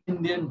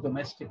Indian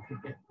domestic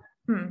cricket.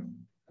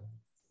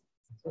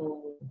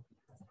 So,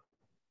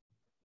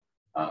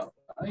 I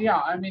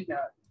mean,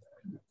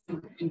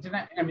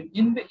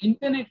 in the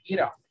internet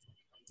era,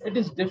 it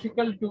is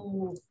difficult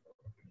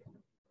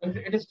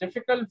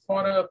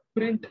for a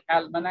print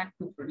almanac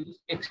to produce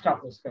extra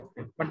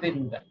perspective, but they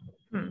do that.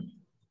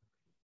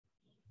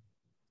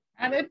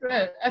 And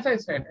as I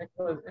said, it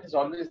is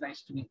always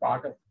nice to be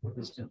part of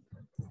Wisden.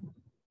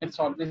 It's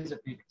always a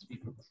great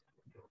experience.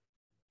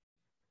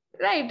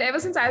 Right. Ever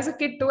since I was a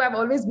kid too, I've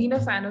always been a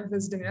fan of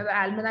Wisden. The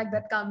almanac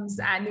that comes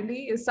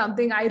annually is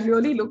something I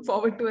really look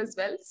forward to as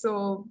well.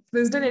 So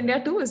Wisden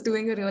India too is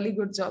doing a really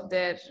good job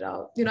there.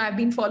 I've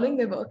been following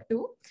their work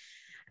too.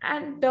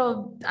 And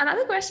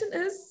another question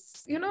is,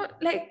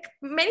 like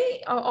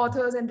many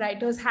authors and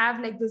writers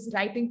have like this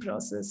writing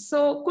process.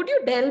 So could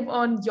you delve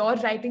on your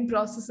writing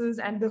processes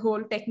and the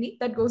whole technique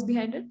that goes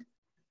behind it?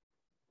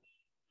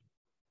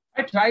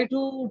 I try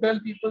to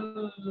tell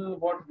people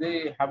what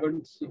they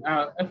haven't seen.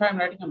 If I'm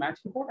writing a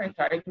match report, I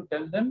try to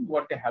tell them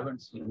what they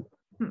haven't seen.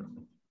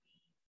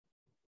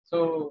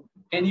 So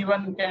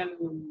anyone can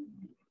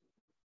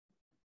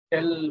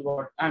tell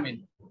what, I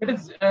mean, it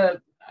is,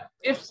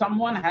 if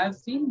someone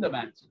has seen the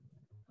match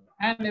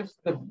and if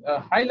the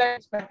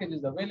highlights package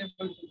is available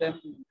to them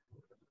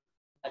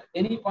at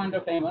any point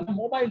of time on a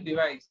mobile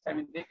device, I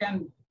mean, they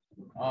can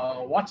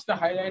watch the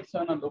highlights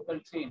on a local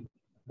chain.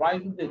 Why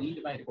would they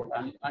read my report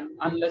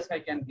unless I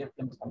can give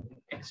them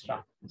something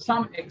extra,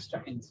 some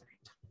extra insight?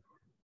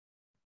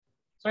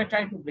 So I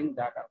try to bring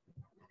that up.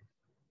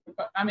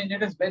 I mean,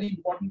 it is very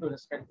important to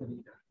respect the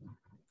reader.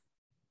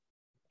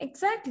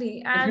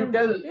 Exactly. And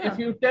if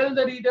you tell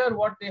the reader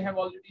what they have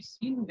already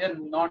seen, they're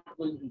not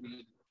going to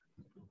read.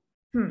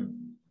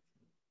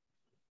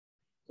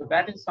 So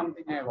that is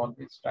something I have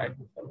always tried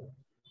to follow.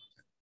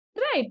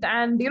 Right.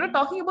 And,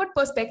 talking about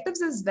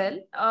perspectives as well,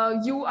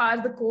 you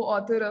are the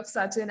co-author of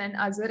Sachin and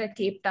Azhar at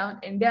Cape Town,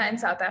 India and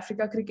South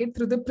Africa cricket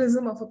through the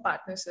prism of a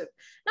partnership.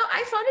 Now,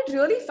 I found it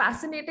really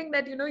fascinating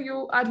that,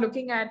 you are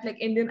looking at like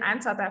Indian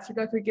and South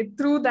Africa cricket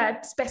through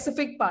that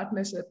specific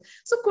partnership.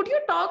 So could you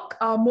talk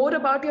more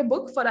about your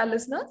book for our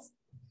listeners?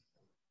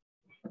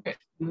 Okay.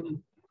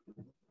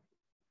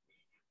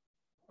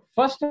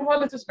 First of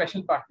all, it's a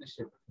special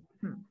partnership.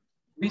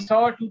 We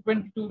saw a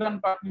 222-run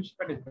partnership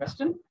at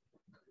Edgbaston.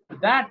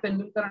 That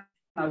Tendulkar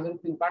and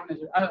Azharuddin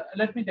partnership.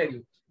 Let me tell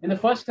you, in the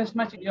first Test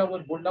match, India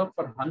were bowled out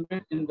for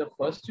 100 in the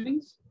first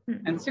innings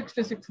and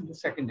 66 in the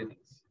second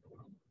innings.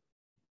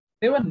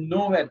 They were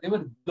nowhere. They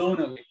were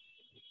blown away.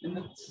 In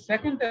the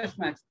second Test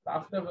match,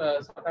 after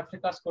South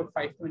Africa scored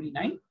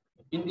 529,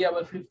 India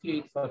were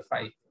 58 for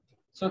 5.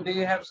 So they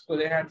had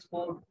scored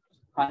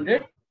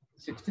 100,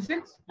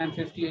 66, and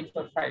 58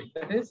 for 5.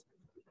 That is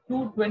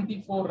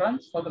 224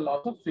 runs for the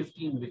loss of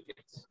 15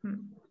 wickets.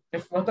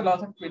 If for the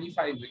loss of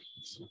 25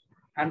 wickets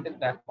until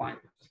that point.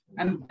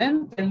 And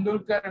then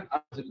Tendulkar and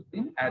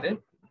Azharuddin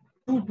added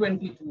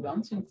 222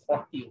 runs in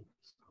 40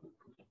 overs.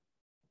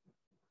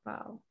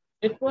 Wow.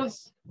 It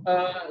was,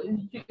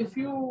 if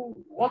you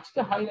watch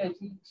the highlights,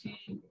 you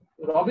see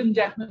Robin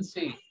Jackman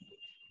say,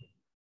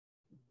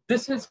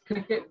 this is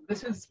cricket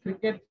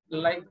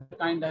like the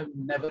kind I've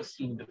never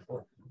seen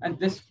before. And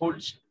this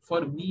holds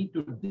for me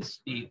to this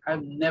day.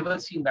 I've never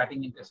seen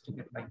batting in Test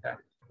cricket like that.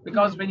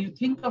 Because when you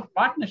think of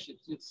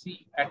partnerships, you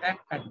see attack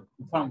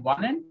from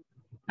one end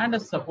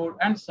and support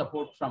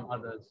from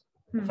others,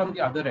 from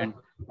the other end,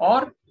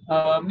 or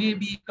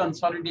maybe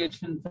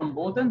consolidation from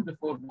both ends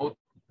before both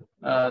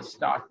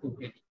start to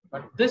hit.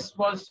 But this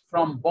was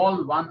from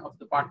ball one of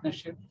the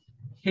partnership,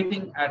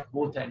 hitting at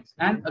both ends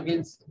and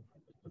against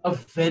a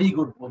very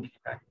good bowling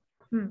attack.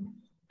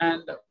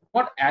 And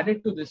what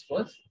added to this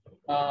was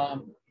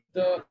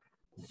the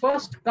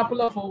first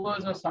couple of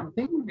overs or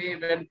something, they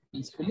went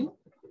peacefully.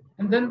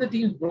 And then the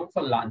teams broke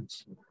for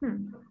lunch.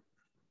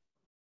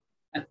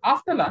 And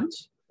after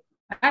lunch,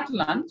 at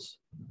lunch,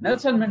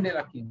 Nelson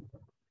Mandela came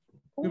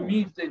to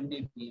meet the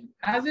Indian team.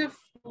 As if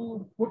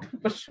to put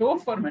up a show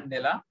for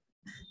Mandela,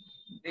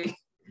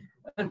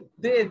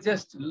 they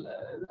just,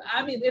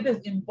 I mean, it is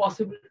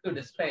impossible to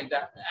describe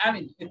that. I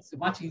mean, it's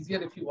much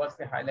easier if you watch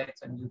the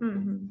highlights and you.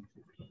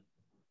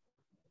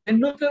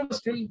 Tendulkar was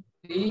still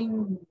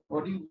playing,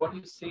 what do you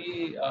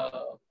say,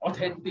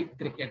 authentic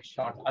cricket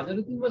shot.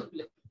 Azharuddin was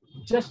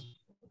just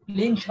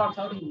playing shots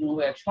out of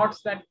nowhere,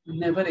 shots that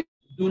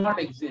do not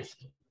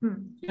exist.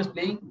 He was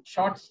playing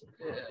shots,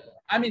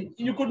 I mean,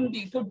 you could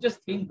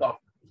just think of.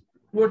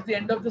 Towards the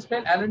end of the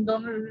spell, Alan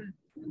Donald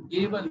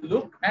gave a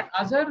look at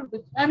Azhar.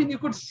 I mean, you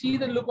could see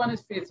the look on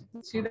his face. You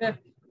could see that,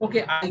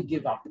 okay, I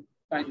give up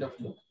kind of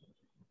look.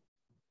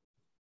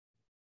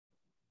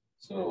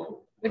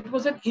 So it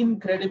was an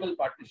incredible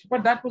partnership,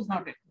 but that was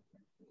not it.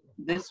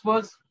 This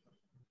was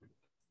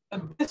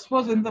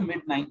in the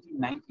mid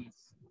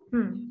 1990s.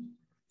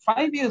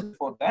 5 years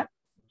before that,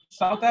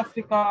 South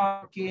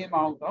Africa came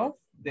out of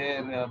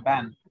their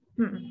ban,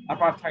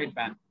 apartheid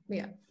ban.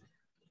 Yeah.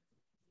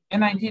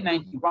 In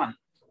 1991,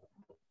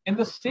 in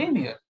the same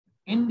year,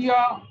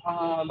 India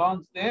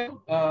launched their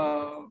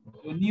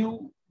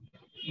new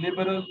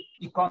liberal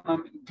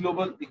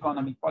global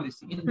economic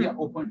policy. India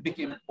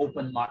became an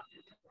open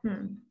market.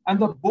 And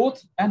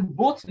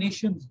both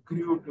nations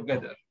grew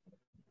together.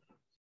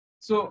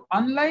 So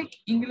unlike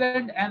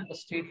England and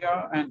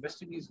Australia and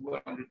West Indies who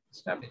were already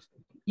established,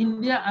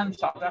 India and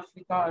South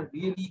Africa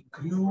really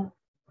grew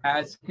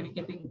as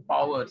cricketing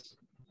powers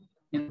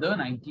in the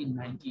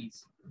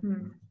 1990s.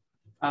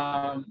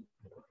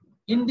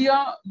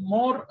 India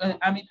more,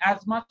 I mean,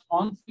 as much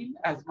on field,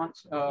 as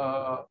much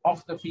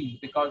off the field,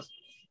 because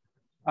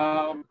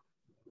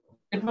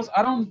it was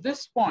around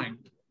this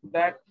point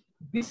that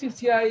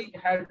BCCI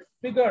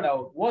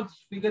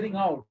was figuring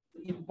out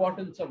the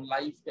importance of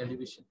live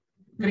television,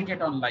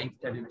 cricket on live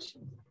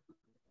television.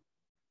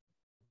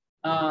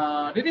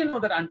 Did you know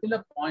that until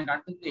the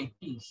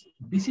 80s,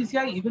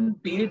 BCCI even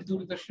paid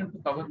Doordarshan to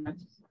cover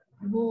matches?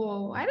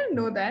 Whoa, I didn't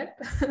know that.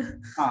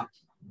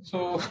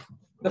 So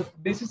the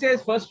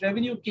BCCI's first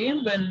revenue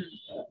came when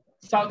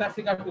South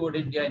Africa toured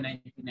India in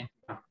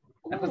 1991.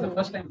 That was the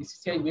first time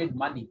BCCI made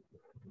money.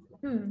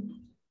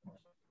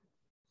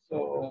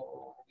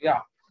 So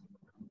yeah.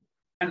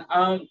 And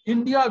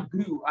India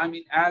grew. I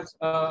mean, as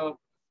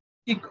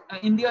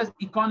India's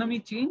economy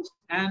changed,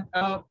 and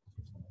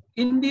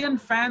Indian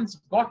fans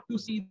got to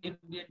see the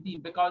Indian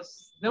team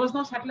because there was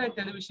no satellite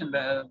television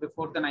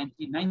before the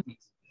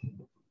 1990s.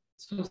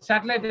 So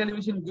satellite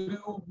television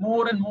grew,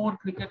 more and more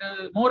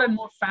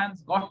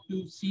fans got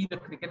to see the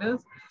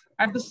cricketers.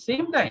 At the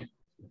same time,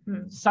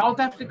 South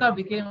Africa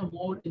became a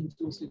more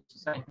inclusive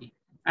society.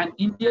 And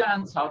India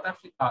and South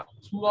Africa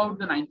throughout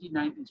the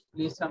 1990s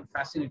played some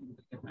fascinating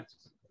cricket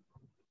matches.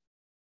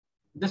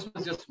 This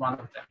was just one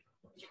of them.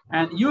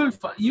 And you'll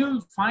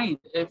find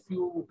if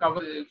you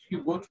go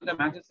through the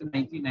matches in the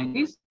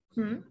 1990s,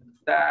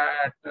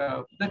 that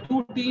the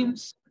two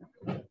teams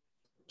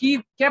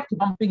kept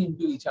bumping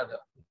into each other,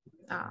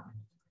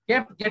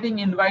 kept getting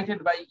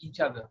invited by each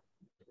other.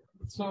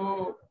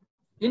 So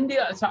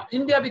India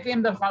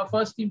became the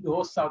first team to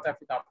host South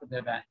Africa after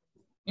their ban.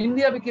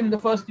 India became the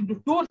first team to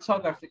tour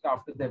South Africa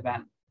after their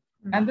ban.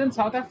 And then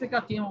South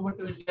Africa came over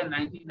to India in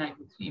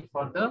 1993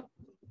 for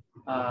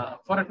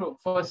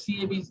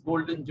CAB's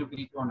Golden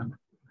Jubilee tournament.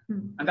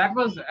 And that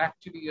was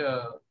actually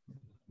a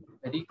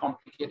very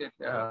complicated,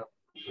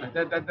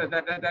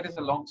 that is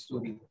a long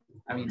story.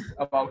 I mean,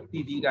 about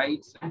TV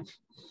rights and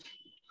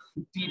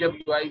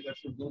TWI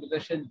versus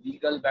Doordarshan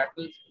legal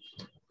battles.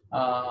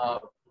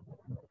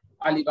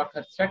 Ali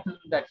Bakr threatened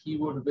that he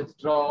would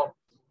withdraw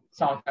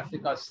South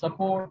Africa's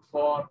support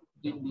for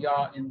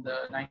India in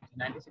the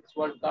 1996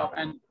 World Cup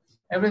and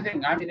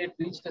everything. I mean, it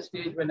reached a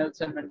stage where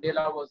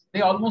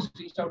they almost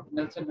reached out to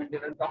Nelson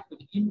Mandela and talked to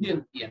the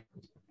Indian PM.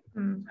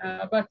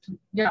 But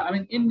yeah, I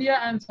mean, India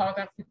and South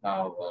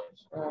Africa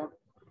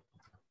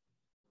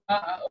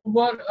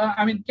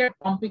kept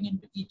bumping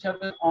into each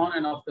other on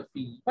and off the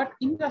field. But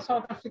India,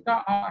 South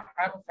Africa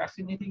have a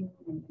fascinating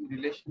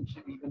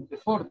relationship even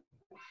before.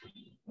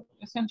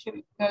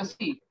 Essentially,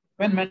 see,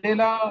 when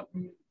Mandela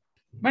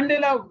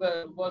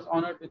was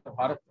honored with the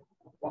Bharat,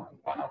 one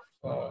of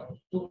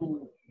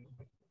two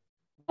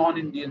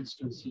non-Indians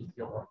to receive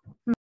the award.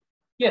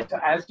 Yes,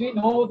 as we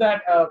know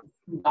that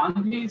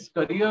Gandhi's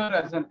career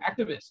as an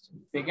activist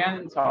began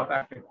in South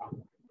Africa.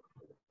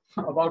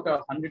 about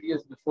 100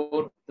 years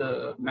before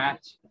the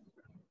match.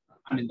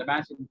 I mean, the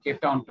match in Cape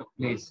Town took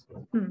place,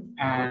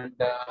 and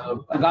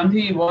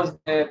Gandhi was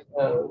there.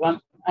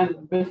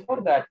 And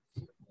before that,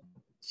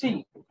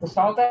 see, the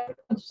South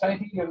African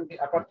society during the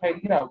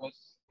apartheid era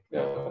was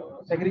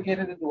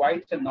segregated into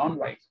whites and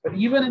non-whites. But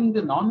even in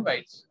the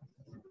non-whites,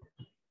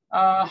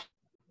 uh,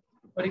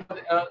 the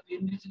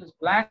indigenous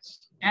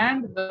blacks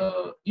and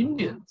the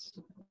Indians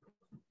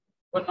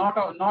were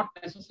not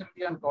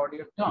necessarily on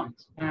cordial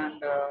terms,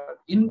 and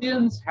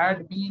Indians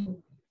had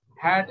been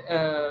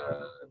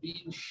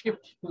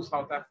shipped to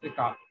South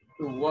Africa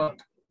to work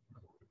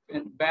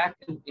back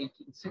in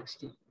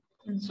 1860.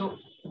 So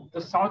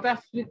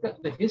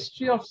the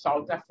history of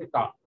South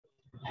Africa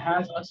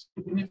has a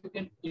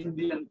significant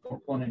Indian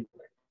component to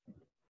it.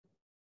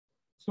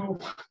 So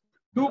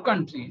two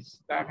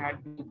countries that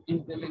had been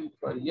interlinked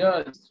for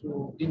years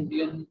through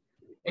Indian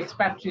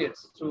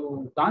expatriates,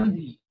 through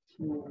Gandhi,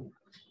 through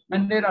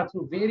Mandela,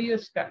 through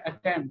various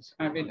attempts.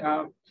 I mean,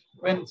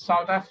 when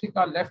South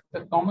Africa left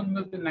the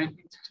Commonwealth in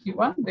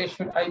 1961, they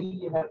should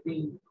ideally have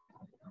been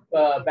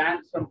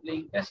banned from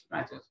playing test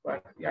matches,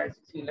 but the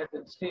ICC let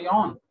them stay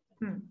on.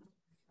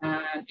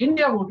 And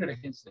India voted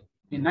against it.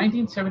 In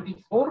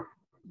 1974,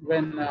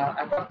 when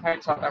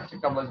apartheid South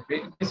Africa was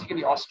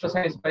basically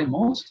ostracized by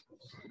most,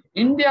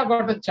 India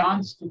got a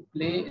chance to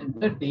play in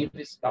the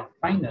Davis Cup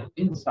final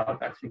in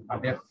South Africa.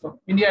 Therefore,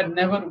 India had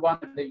never won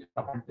the Davis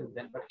Cup until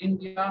then, but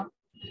India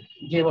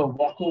gave a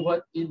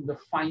walkover in the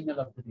final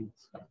of the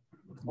Davis Cup.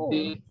 Oh.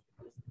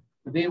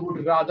 They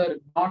would rather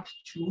not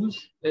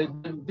choose,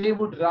 they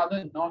would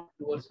rather not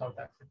tour South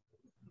Africa.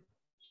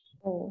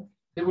 Oh.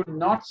 They would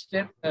not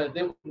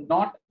they would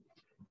not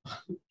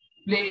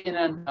play in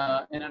an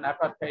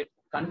apartheid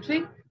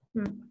country.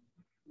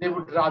 They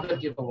would rather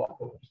give a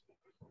walkover.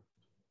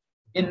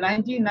 In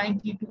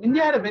 1992,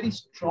 India had a very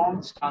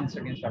strong stance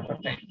against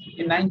apartheid.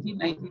 In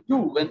 1992,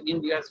 when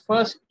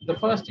the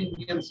first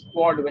Indian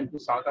squad went to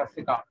South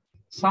Africa,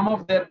 some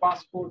of their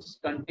passports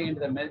contained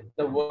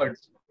the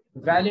words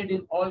 "valid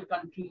in all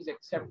countries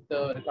except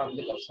the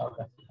Republic of South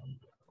Africa."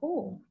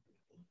 Oh.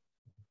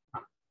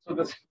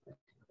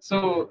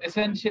 So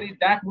essentially,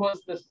 that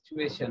was the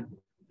situation.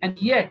 And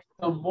yet,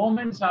 the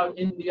moment South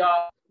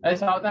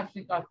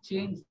Africa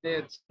changed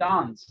their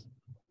stance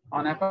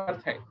on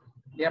apartheid,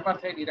 the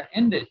apartheid era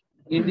ended,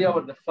 India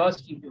was the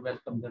first team to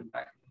welcome them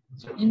back.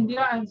 So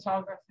India and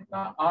South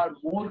Africa are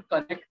more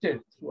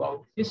connected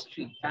throughout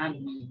history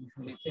than we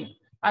usually think.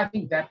 I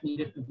think that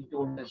needed to be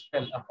told as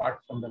well, apart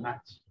from the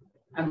match.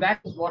 And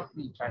that is what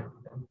we try to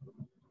do.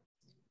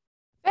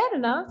 Fair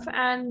enough.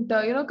 And,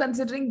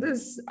 considering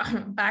this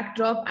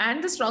backdrop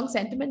and the strong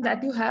sentiment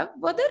that you have,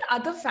 were there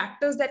other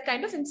factors that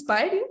kind of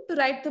inspired you to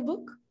write the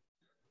book?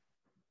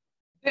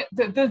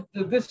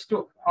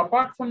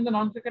 Apart from the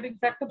non-cricketing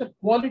factor, the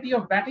quality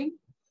of batting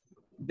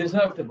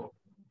deserved the book.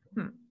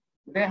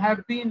 There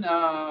have been,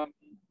 that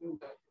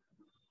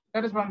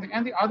is one thing.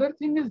 And the other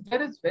thing is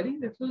there is very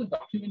little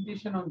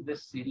documentation on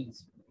this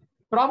series.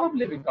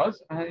 Probably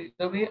because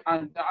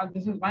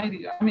this is my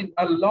reason. I mean,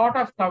 a lot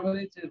of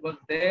coverage was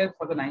there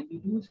for the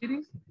 92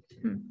 series.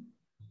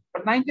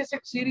 But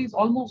 96 series,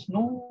 almost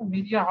no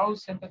media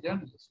house sent a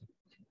journalist.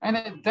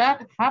 And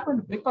that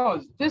happened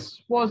because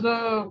this was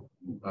a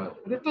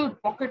little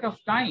pocket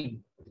of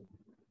time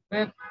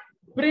where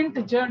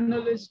print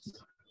journalism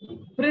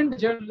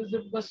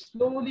was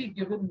slowly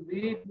given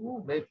way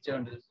to web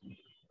journalism.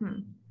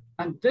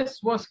 And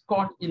this was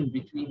caught in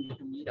between the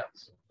two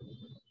eras.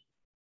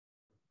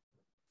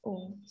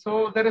 Oh.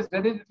 So there is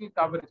very little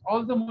coverage.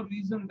 All the more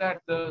reason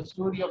that the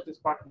story of this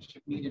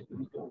partnership needed to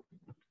be told.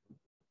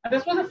 And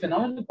this was a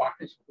phenomenal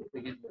partnership to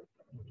begin with.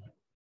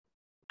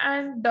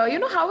 And,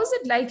 how was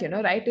it like,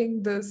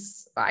 writing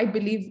this, I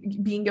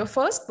believe, being your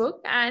first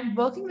book and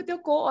working with your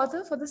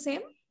co-author for the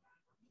same?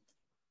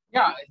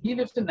 Yeah, he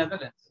lives in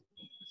Netherlands.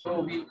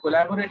 So we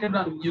collaborated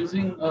on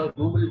using a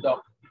Google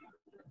Doc.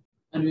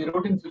 And we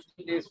wrote in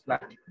 50 days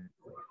flat.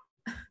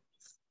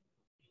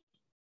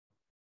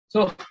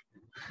 So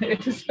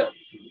it is,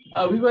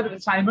 we were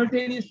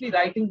simultaneously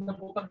writing the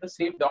book on the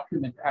same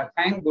document.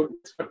 Thank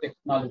goodness for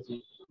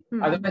technology.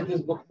 Otherwise,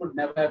 this book would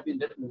never have been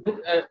written.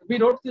 We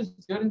wrote this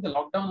during the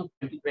lockdown of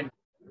 2020.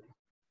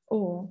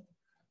 Oh.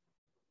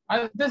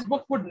 This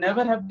book would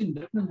never have been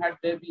written had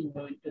there been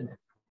no internet.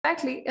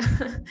 Exactly.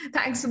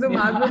 Thanks to the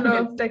marvel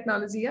of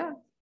technology, yeah.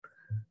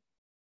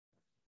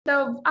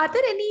 Now, are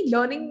there any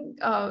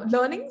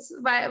learnings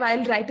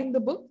while writing the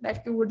book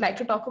that you would like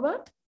to talk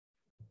about?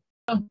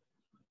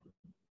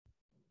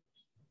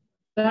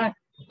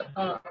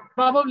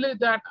 Probably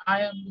that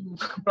I am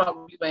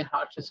probably my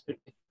harshest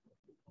critic.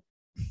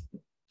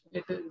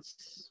 It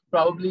is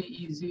probably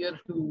easier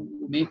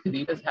to make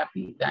readers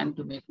happy than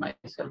to make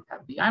myself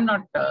happy. I'm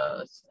not,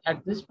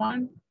 at this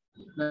point,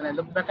 when I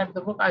look back at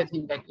the book, I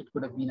think that it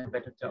could have been a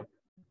better job.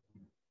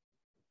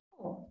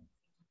 Oh.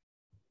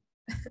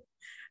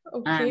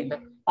 Okay. And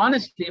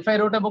honestly, if I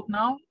wrote a book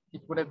now,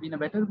 it would have been a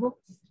better book.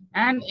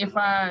 And if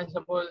I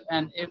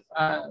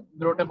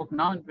wrote a book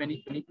now in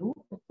 2022,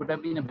 it would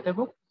have been a better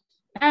book.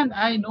 And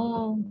I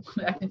know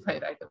that if I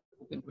write a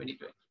book in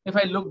 2020, if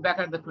I look back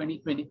at the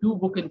 2022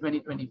 book in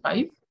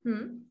 2025,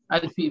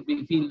 I'll feel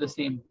the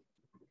same,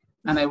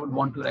 and I would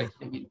want to write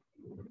it again.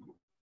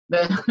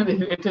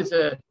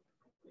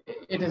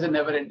 It is a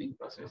never-ending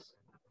process.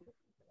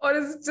 Or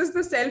is it just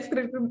the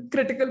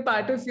self-critical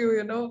part of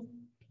you,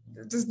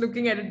 just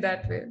looking at it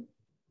that way?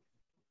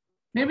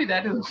 Maybe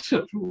that is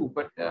also true,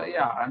 but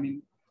yeah, I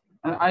mean,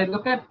 I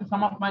look at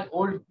some of my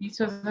old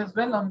pieces as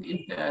well on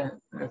the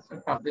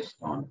published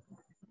on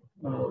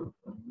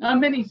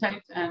many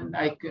sites, and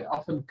I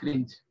often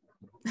cringe.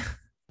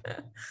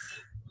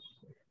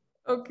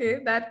 Okay,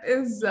 that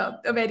is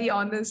a very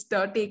honest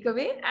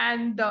takeaway.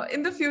 And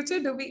in the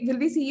future, will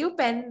we see you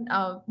pen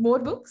more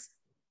books?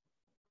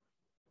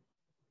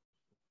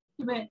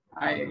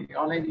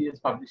 All I need is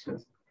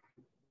publishers.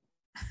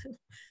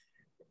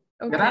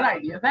 Okay. There are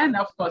ideas, and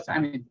of course, I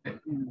mean,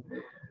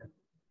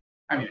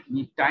 I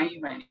need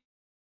time, I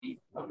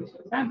need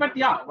publishers, but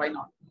yeah, why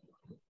not?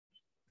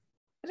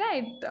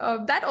 Right.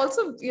 That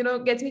also,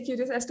 gets me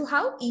curious as to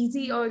how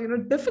easy or,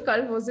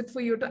 difficult was it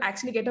for you to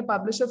actually get a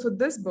publisher for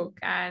this book?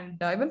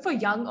 And even for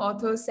young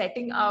authors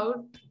setting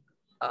out,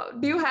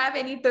 do you have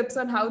any tips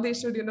on how they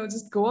should,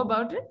 just go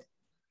about it?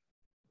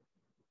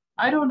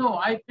 I don't know.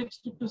 I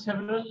pitched it to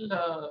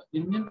several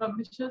Indian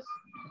publishers.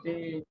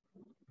 They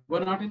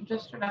were not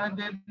interested. I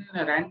then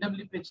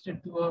randomly pitched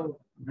it to a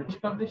British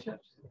publisher.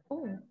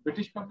 Oh.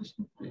 British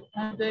publishing,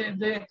 and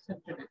they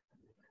accepted it.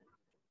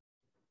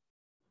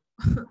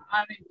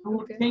 I mean, you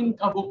would think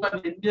a book on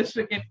Indian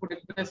cricket would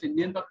impress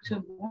Indian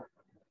publishers more.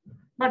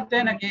 But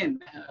then again,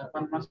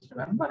 one must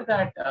remember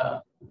that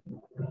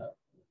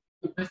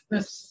the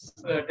business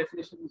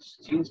definitions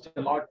changed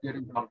a lot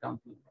during the lockdown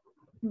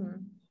period.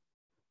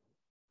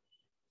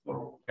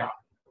 So, yeah.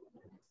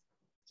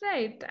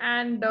 Right.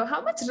 And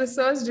how much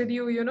research did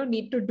you,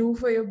 need to do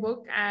for your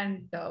book?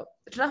 And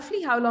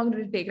roughly how long did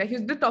it take? Like you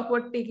did talk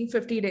about taking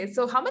 50 days.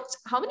 So how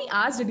many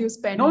hours did you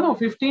spend? No,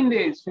 15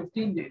 days.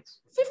 15 days.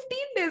 15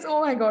 days.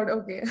 Oh my God.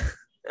 Okay.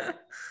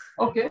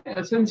 Okay.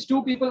 Since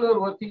two people are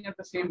working at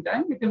the same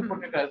time, you can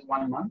put it as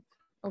 1 month.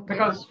 Okay.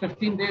 Because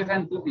 15 days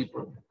and two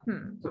people.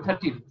 So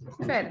 30 days.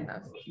 Fair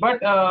enough.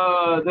 But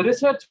the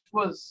research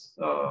was,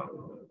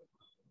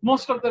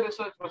 most of the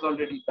research was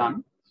already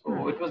done.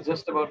 So it was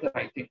just about the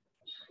writing.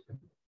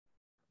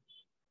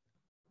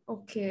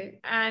 Okay.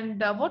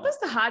 And what was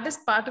the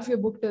hardest part of your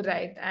book to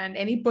write, and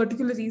any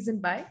particular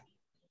reason why?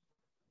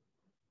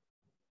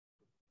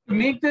 To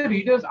make the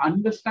readers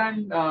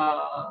understand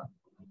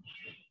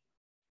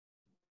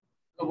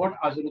what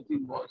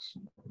Azharuddin was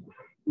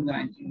in the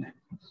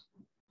 1990s.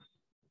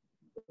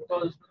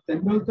 Because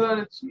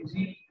Tendulkar, it's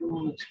easy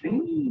to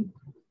explain.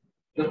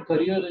 The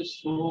career is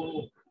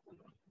so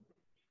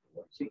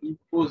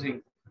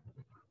imposing.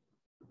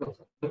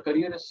 The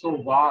career is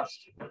so vast.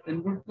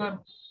 Tendulkar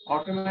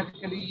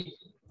automatically,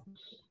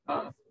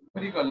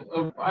 very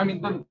well. I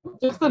mean,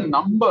 just the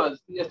numbers,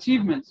 the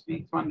achievements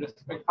speak one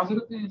respect.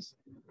 Azharuddin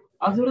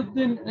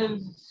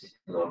is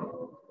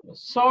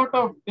sort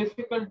of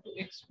difficult to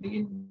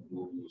explain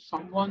to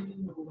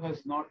someone who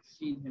has not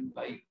seen him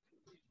live.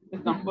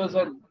 His numbers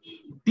are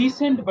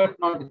decent but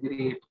not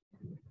great.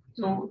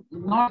 So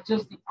not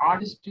just the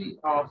artistry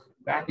of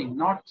batting,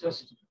 not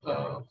just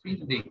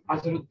fielding.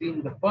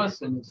 Azharuddin, the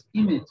person, his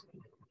image.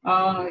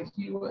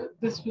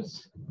 This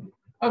was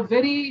a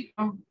very,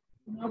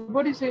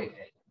 what do you say?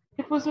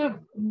 It was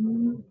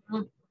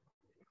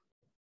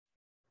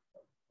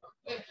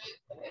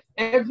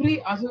every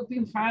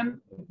Azharuddin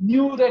fan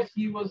knew that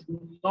he was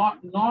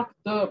not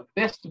the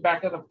best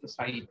batter of the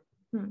side.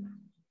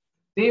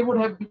 They would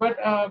have, but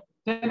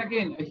then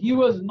again, he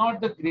was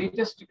not the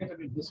greatest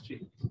cricketer in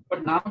history.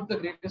 But none of the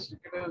greatest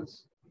cricketer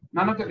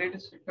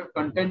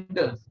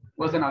contenders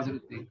was an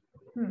Azharuddin.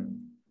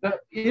 The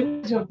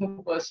image of the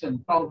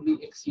person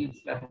probably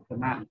exceeds that of the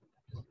man.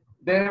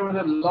 There were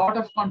a lot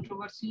of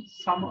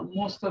controversies.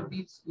 Most of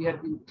these we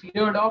had been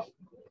cleared off.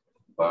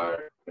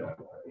 But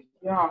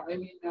yeah, I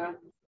mean,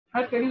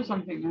 I'll tell you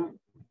something.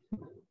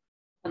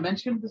 I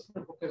mentioned this in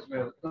the book as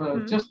well.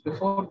 Just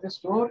before this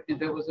tour,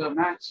 there was a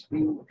match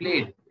being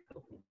played,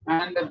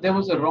 and there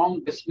was a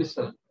wrong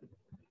dismissal.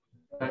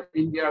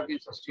 India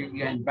against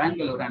Australia in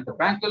Bangalore, and the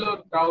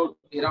Bangalore crowd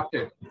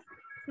erupted.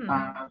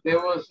 There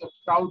was a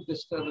crowd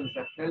disturbance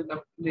that held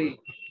up play.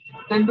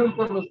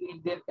 Tendulkar was the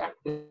Indian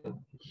captain.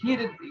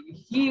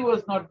 He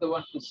was not the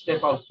one to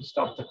step out to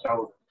stop the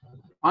crowd.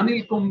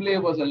 Anil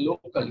Kumble was a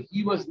local.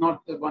 He was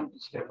not the one to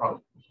step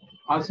out.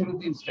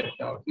 Azharuddin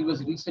stepped out. He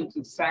was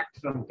recently sacked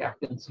from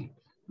captaincy.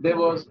 There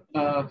was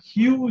a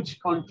huge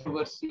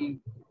controversy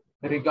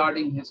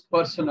regarding his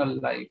personal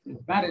life,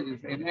 his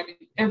marriages, and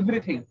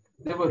everything.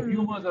 There were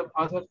rumors of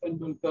Azhar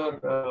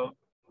Tendulkar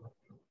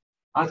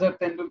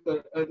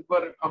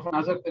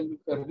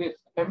riff,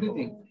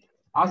 everything.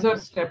 Azhar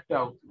stepped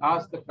out,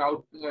 asked the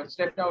crowd,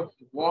 stepped out,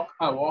 walked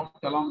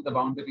along the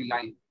boundary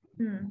line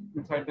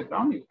inside the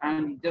ground,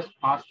 and he just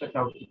asked the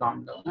crowd to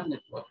calm down, and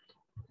it worked.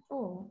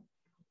 Oh.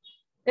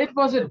 It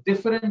was a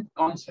different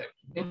concept.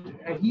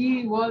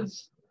 He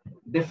was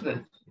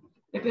different.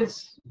 It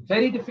is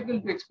very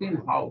difficult to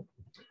explain how,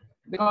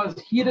 because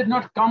he did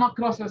not come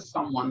across as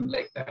someone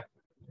like that,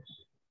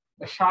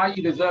 a shy,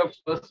 reserved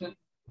person.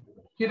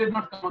 He did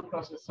not come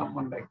across as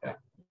someone like that.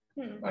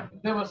 But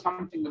there was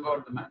something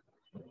about the man.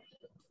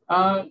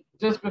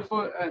 Just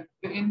before,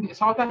 in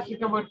South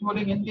Africa were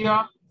touring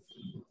India.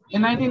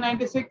 In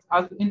 1996,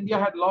 as India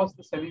had lost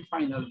the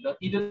semi-final, the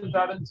Eden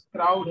Gardens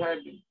crowd had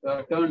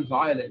turned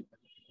violent.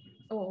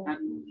 Oh.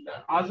 And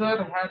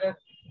Azhar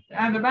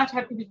and the match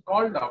had to be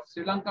called off.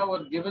 Sri Lanka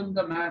were given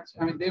the match.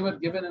 I mean, they were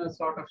given a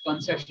sort of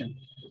concession.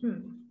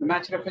 The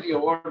match referee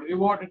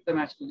rewarded the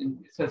match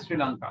to Sri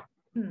Lanka.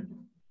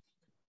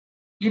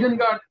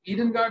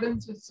 Eden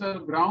Gardens is a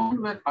ground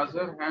where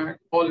Azhar had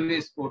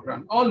always scored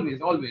runs, always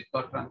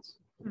got runs.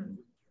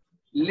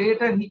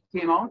 Later he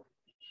came out.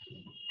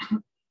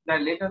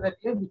 Later that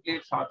year he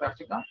played South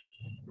Africa,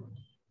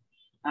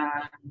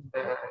 and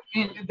the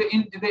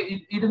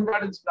Eden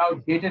Gardens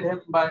crowd hated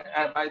him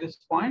by this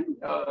point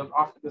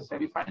after the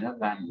semi-final,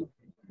 and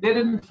they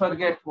didn't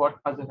forget what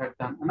Azhar had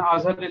done, and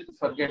Azhar didn't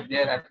forget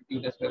their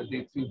attitude as well.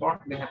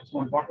 They had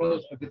thrown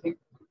bottles, everything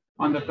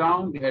on the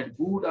ground. They had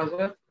booed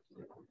Azhar.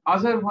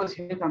 Azhar was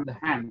hit on the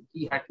hand.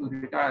 He had to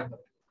retire.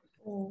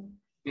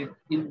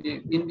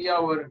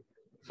 India were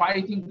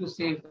fighting to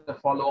save the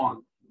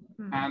follow-on,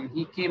 and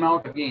he came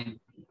out again.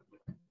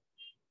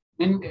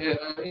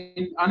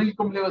 Anil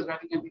Kumble was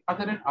batting at the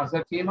other end.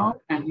 Azhar came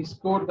out and he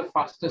scored the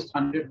fastest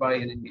 100 by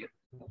an Indian.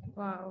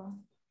 Wow.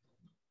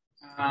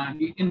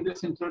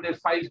 This included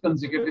 5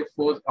 consecutive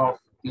fours of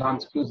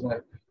Lance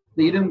Klusener.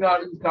 The Eden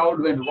Garden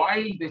crowd went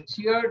wild. They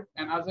cheered,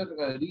 and Azhar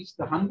reached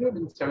the 100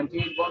 in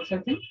 78 balls, I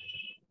think,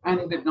 and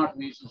he did not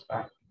reach his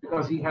back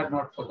because he had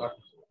not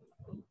forgotten.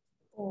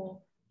 Oh.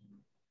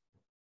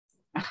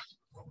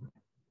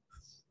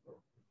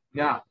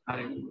 Yeah,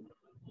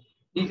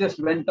 he just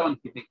went on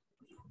hitting.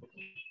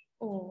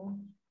 Oh.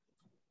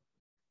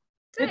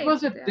 It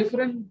was a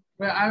different,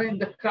 I mean,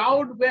 the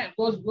crowd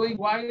was going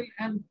wild,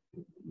 and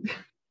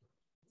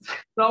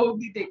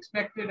probably they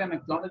expected an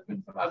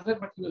acknowledgement from Azhar,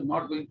 but he was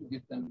not going to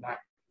give them back.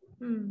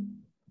 3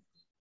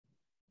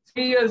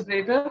 years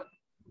later,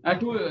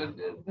 this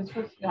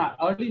was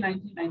early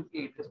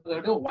 1998, this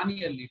was 1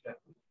 year later,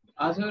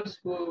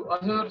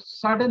 Azhar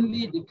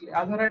suddenly declared,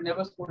 Azhar had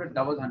never scored a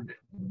double 100.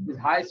 His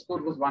high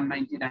score was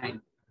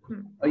 199.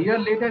 A year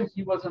later,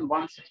 he was on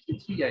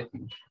 163, I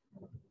think.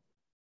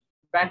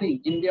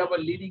 Batting, India were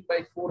leading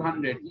by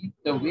 400.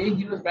 The way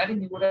he was batting,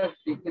 he would have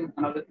taken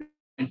another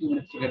 20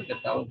 minutes to get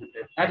that double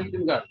 100. At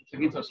Eden Gardens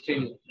against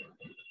Australia,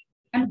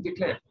 and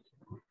declared.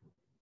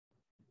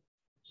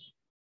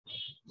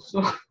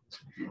 So,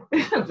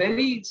 it's a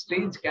very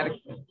strange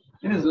character.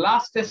 In his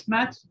last Test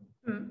match,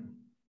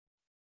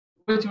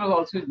 which was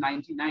also his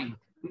 99,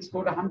 he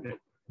scored 100.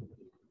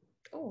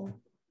 Oh.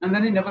 And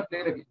then he never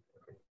played again.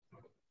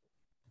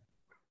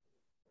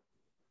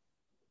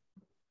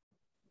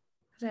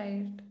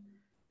 Right.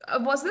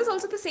 Was this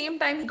also the same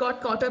time he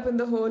got caught up in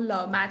the whole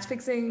match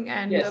fixing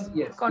and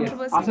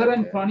controversy? Yes. Azhar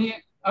and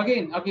Pranier,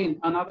 again,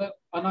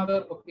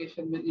 another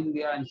occasion when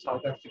India and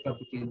South Africa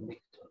became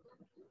linked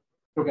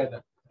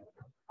together.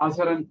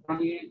 Azhar and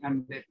Pranier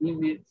and their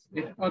teammates,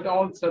 it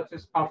all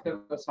surfaced after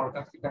the South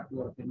Africa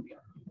tour of India.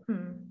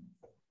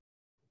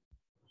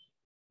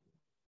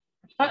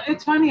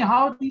 It's funny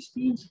how these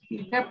teams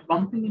kept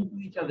bumping into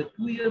each other.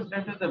 2 years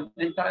later, the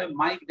entire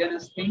Mike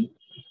Dennis thing,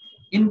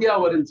 India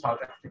were in South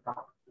Africa.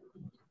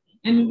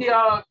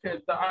 India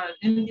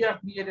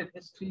created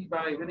history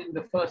by winning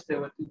the first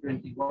ever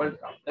T20 World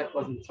Cup. That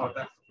was in South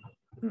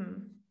Africa.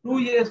 2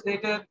 years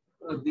later,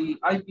 the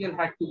IPL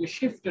had to be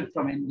shifted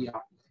from India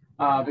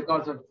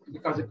because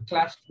it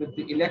clashed with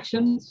the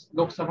elections,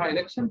 Lok Sabha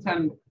elections,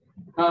 and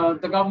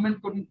the government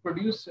couldn't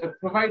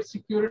provide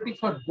security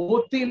for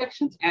both the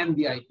elections and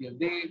the IPL.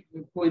 They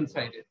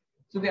coincided.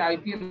 So the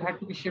IPL had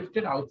to be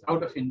shifted out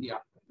of India.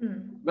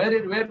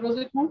 Where was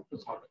it moved? To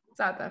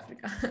South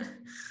Africa.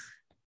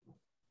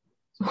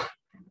 So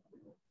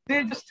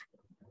they just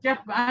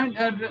kept,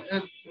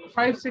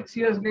 5-6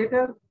 years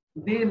later,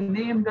 they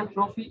named the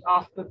trophy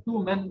after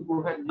 2 men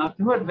who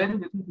had very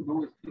little to do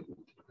with cricket.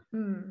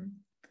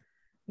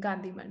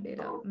 Gandhi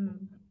Mandela.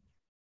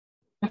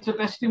 It's a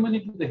testimony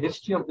to the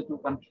history of the two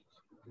countries.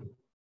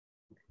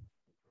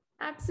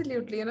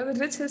 Absolutely. The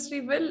rich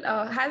history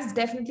has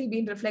definitely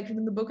been reflected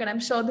in the book, and I'm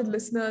sure the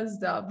listeners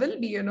will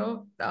be,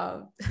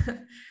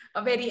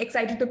 very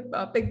excited to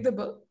pick the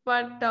book.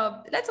 But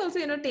let's also,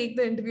 take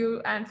the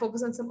interview and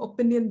focus on some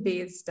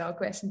opinion-based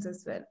questions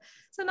as well.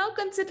 So now,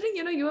 considering,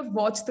 you have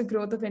watched the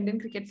growth of Indian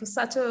cricket for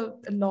such a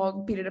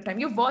long period of time,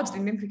 you've watched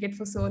Indian cricket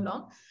for so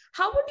long,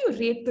 how would you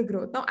rate the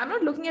growth? Now, I'm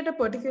not looking at a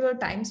particular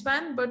time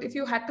span, but if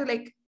you had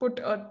to put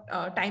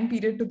a time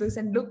period to this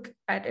and look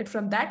at it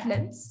from that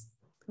lens,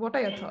 what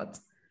are your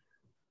thoughts?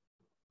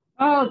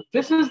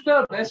 This is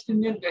the best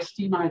Indian Test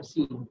team I've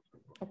seen.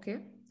 Okay.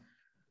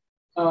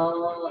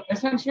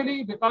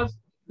 Essentially, because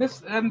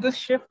this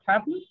shift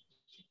happened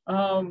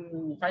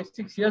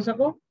 5-6 years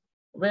ago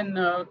when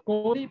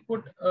Kohli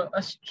put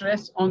a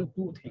stress on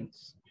 2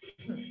 things.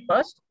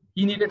 First,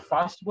 he needed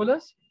fast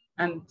bowlers,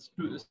 And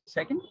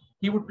second,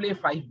 he would play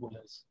 5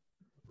 bowlers.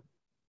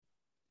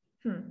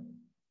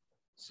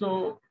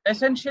 So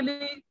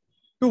essentially,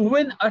 to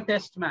win a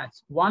test match,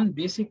 one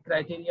basic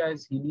criteria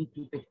is you need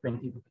to take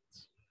 20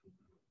 wickets.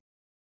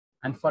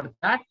 And for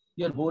that,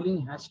 your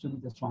bowling has to be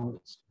the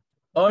strongest.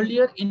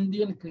 Earlier,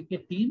 Indian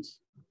cricket teams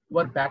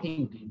were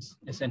batting teams,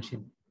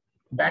 essentially.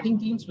 Batting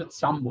teams with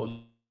some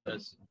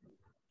bowlers.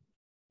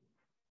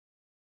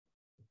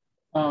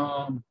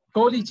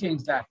 Kohli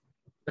changed that.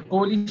 The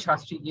Kohli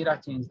Shastri era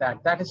changed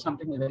that. That is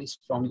something I very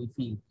strongly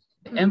feel.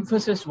 The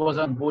emphasis was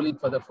on bowling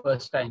for the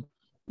first time,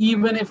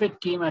 even if it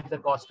came at the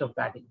cost of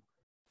batting.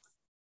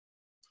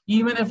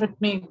 Even if it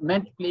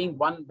meant playing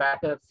one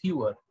batter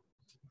fewer,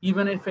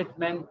 even if it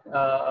meant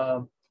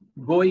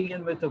going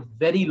in with a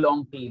very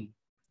long tail.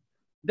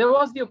 There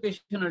was the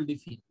occasional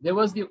defeat. There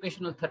was the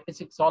occasional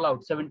 36 all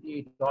out,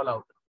 78 all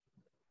out.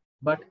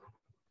 But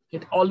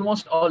it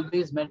almost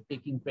always meant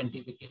taking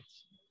 20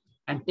 wickets.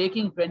 And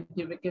taking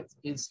 20 wickets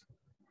is,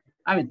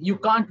 I mean, you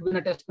can't win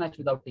a test match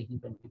without taking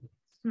 20 wickets.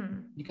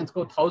 You can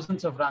score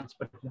thousands of runs,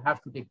 but you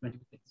have to take 20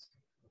 wickets.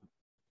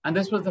 And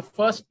this was the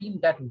first team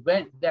that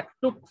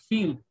took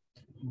field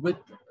with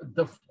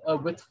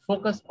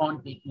focus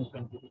on taking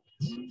 20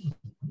 wickets.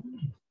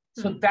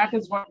 So that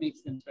is what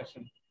makes them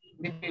special.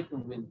 They play to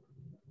win.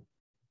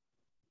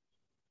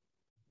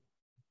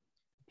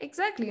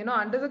 Exactly.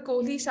 Under the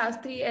Kohli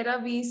Shastri era,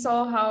 we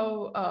saw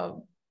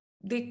how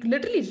they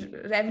literally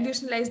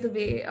revolutionized the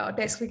way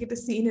Test cricket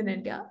is seen in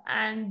India.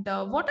 And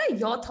what are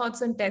your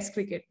thoughts on Test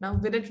cricket? Now,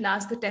 will it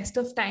last the test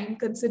of time,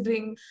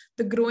 considering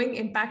the growing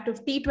impact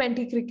of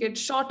T20 cricket,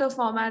 shorter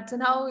formats,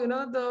 and how,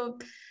 the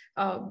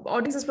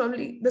audience is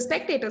the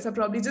spectators are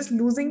probably just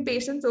losing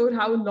patience over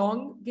how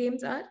long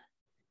games are?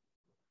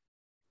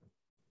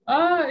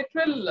 It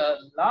will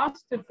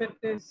last if it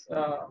is,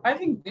 I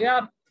think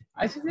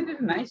ICC did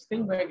a nice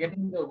thing by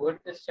getting the World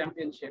Test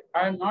Championship.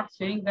 I'm not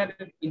saying that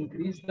it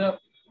increased the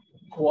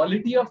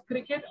quality of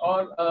cricket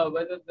or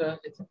whether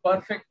it's a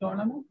perfect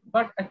tournament,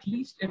 but at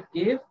least it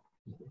gave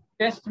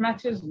test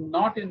matches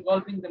not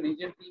involving the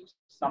major teams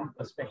some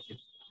perspective.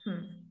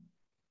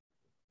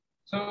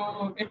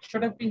 So it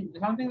should have been,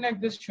 something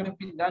like this should have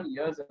been done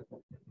years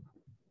ago.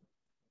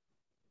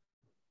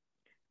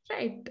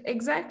 Right,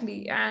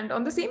 exactly. And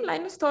on the same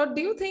line of thought,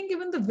 do you think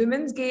even the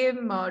women's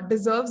game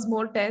deserves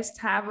more tests,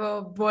 have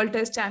a World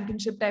Test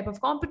Championship type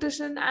of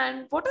competition?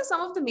 And what are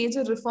some of the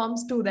major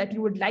reforms too that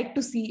you would like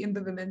to see in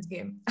the women's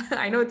game?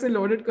 I know it's a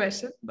loaded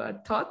question,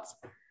 but thoughts?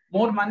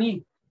 More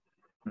money,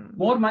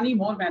 more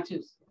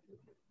matches.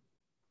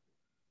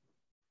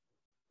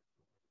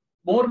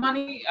 More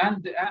money,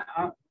 and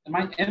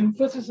my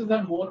emphasis is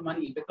on more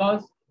money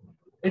because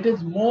it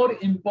is more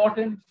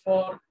important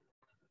for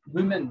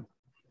women.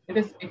 It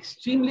is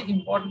extremely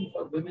important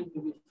for women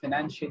to be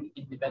financially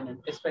independent,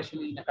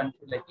 especially in a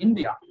country like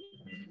India,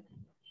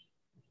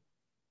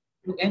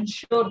 to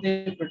ensure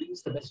they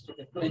produce the best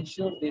cricket, to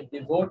ensure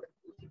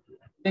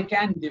they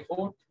can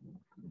devote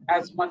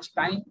as much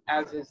time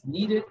as is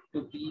needed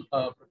to be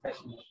a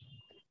professional.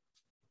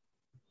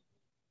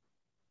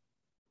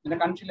 In a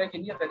country like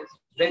India, that is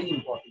very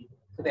important.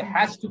 So there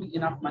has to be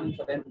enough money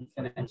for them to be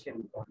financially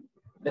important.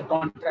 The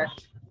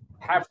contracts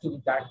have to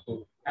be that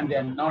good, and they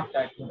are not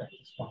that good at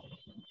this point.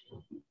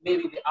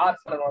 Maybe they are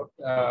for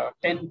about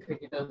 10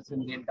 cricketers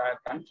in the entire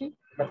country,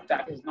 but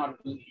that is not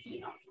really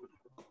enough.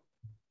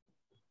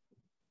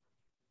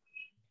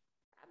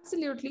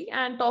 Absolutely.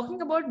 And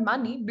talking about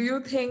money, do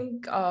you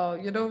think,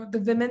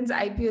 the women's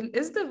IPL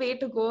is the way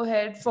to go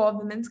ahead for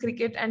women's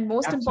cricket and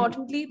most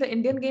importantly, the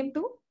Indian game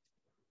too?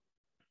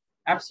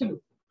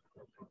 Absolutely.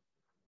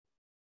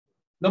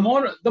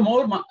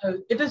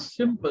 It is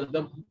simple.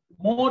 The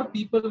more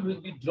people will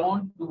be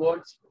drawn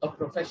towards a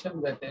profession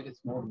where there is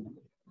more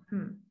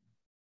money.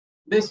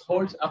 This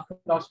holds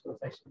across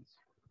professions.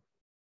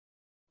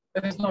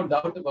 There is no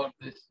doubt about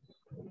this.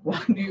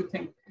 Why do you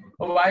think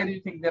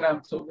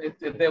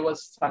there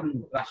was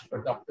sudden rush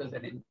for doctors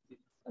and engineers?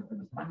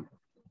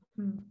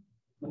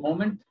 The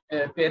moment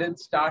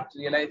parents start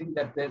realizing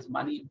that there's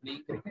money in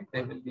playing cricket,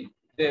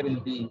 there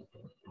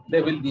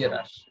will be a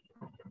rush.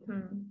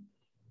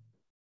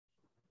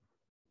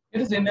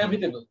 It is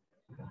inevitable.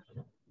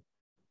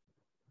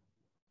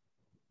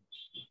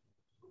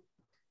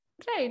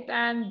 Right.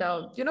 And,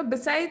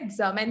 besides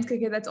men's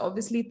cricket, that's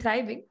obviously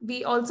thriving,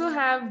 we also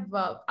have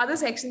other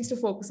sections to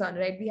focus on,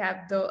 right? We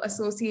have the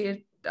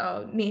associate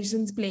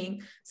nations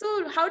playing.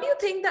 So how do you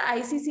think the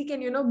ICC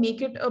can,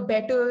 make it a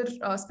better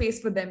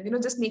space for them,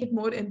 just make it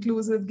more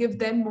inclusive, give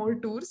them more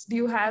tours? Do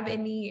you have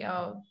any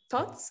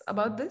thoughts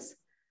about this?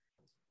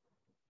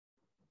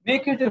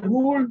 Make it a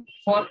rule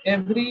for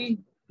every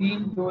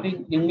team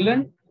touring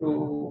England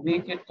to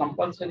make it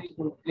compulsory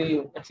to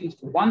play at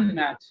least one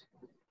match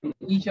in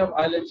each of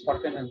Ireland,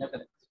 Scotland, and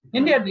Netherlands.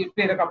 India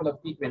played a couple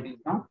of T20s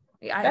now.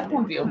 That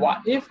won't be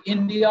if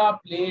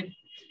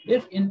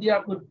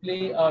India could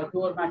play a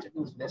tour match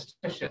against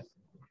Leicestershire,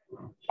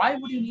 why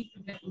would you need to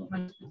play a tour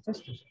match against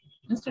Leicestershire?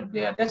 Instead,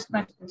 play a test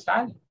match against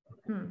Ireland.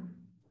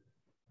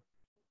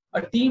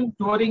 A team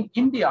touring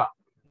India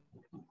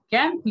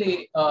can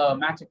play a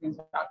match against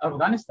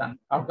Afghanistan.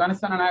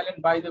 Afghanistan and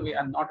Ireland, by the way,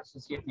 are not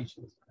associate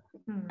nations.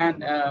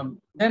 And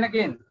then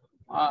again,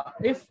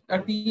 if a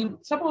team,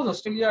 suppose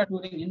Australia are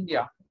touring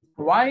India,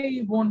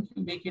 why won't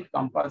you make it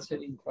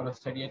compulsory for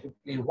Australia to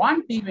play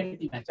one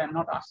T20 match? I'm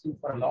not asking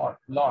for a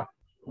lot.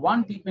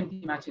 One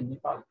T20 match in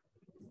Nepal.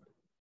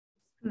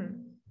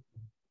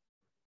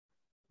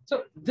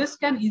 So this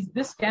can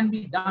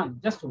be done.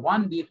 Just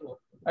one day tour.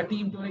 A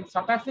team touring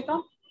South Africa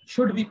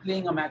should be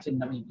playing a match in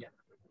Namibia.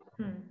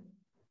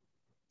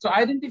 So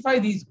identify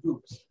these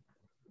groups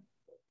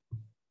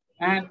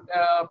and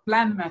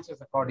plan matches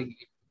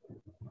accordingly.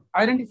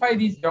 Identify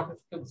these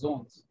geographical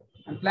zones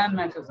and plan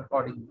matches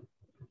accordingly.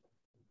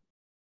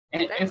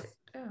 And if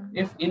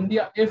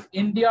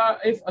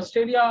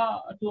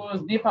Australia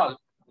tours Nepal,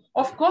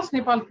 of course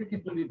Nepal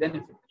cricket will be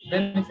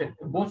benefit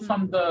both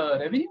from the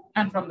revenue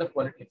and from the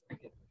quality of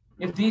cricket.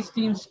 If these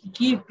teams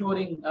keep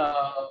touring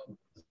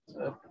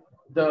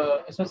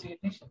the associate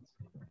nations,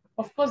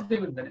 of course they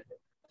will benefit.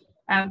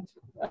 And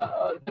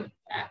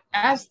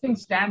as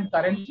things stand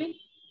currently,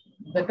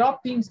 the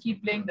top teams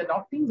keep playing the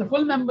top teams, the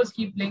full members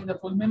keep playing the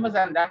full members,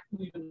 and that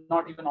too,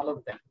 not even all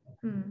of them.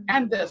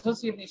 And the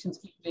associate nations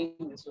keep playing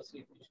the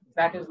associate nations.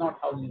 That is not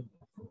how you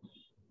do.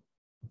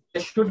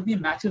 There should be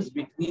matches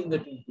between the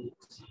two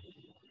groups.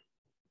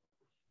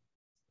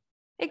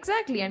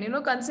 Exactly. And,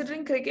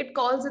 considering cricket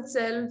calls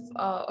itself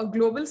a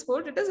global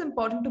sport, it is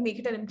important to make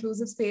it an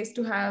inclusive space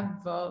to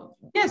have,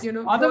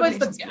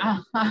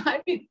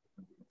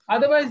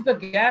 otherwise the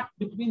gap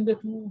between the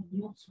two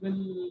groups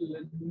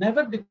will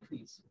never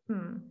decrease.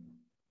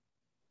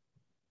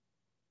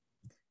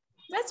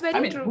 That's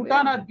very true.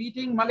 Bhutan are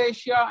beating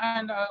Malaysia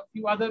and a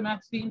few other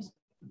match teams.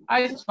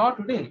 I saw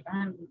today.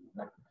 And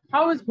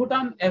how is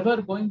Bhutan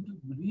ever going to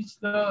reach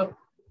the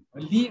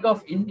League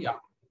of India?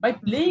 By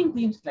playing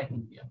teams like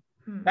India.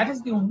 That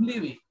is the only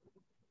way.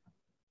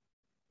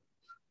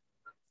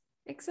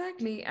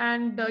 Exactly.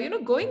 And,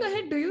 going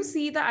ahead, do you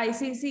see the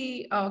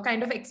ICC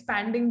kind of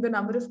expanding the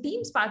number of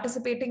teams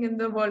participating in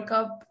the World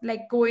Cup,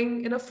 like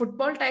going in a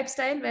football type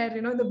style where,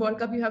 in the World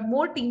Cup, you have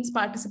more teams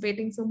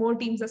participating. So more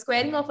teams are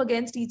squaring off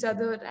against each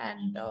other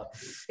and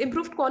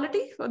improved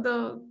quality for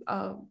the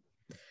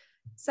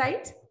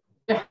sides?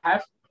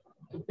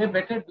 They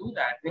better do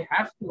that. They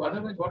have to.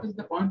 Otherwise, what is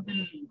the point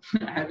in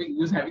having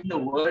the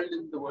world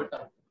in the World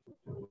Cup?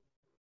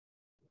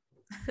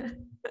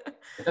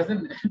 It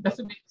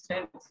doesn't make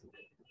sense.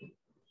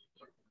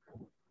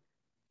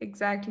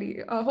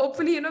 Exactly.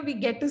 Hopefully, we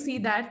get to see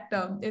that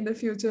in the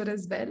future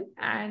as well.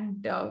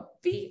 And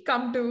we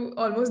come to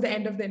almost the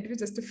end of the interview,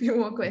 just a few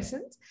more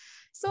questions.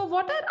 So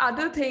what are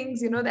other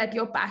things, that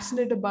you're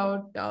passionate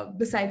about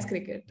besides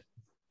cricket?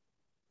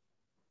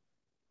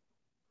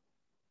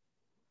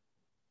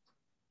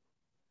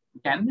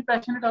 You can be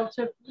passionate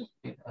outside.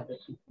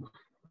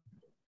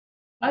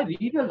 I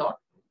read a lot.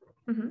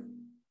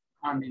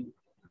 I mean,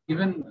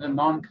 even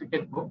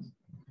non-cricket books.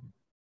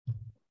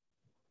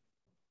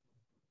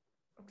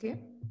 Okay.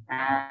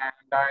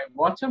 And I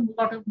watch a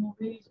lot of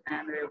movies,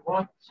 and I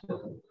watch,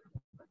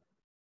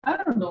 I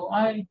don't know,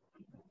 I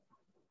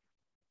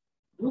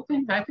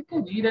think I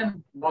read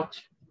and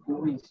watch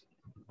movies.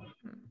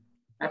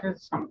 That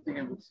is something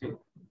I would say.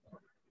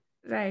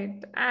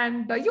 Right.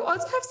 And you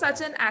also have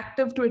such an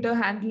active Twitter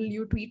handle.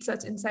 You tweet such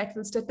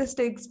insightful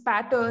statistics,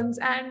 patterns,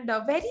 and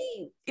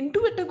very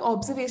intuitive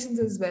observations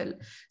as well.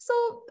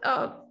 So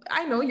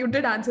I know you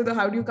did answer the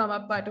how do you come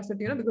up part of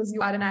it, because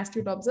you are an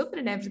astute observer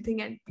and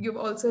everything. And you've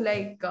also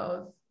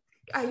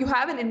you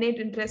have an innate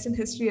interest in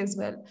history as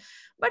well.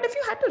 But if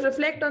you had to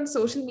reflect on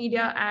social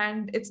media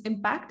and its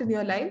impact in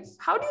your life,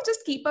 how do you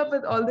just keep up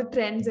with all the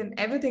trends and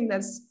everything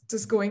that's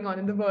just going on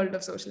in the world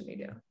of social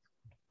media?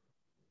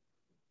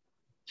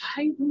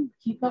 I don't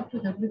keep up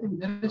with everything.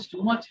 There is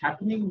too much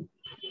happening.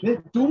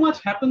 Too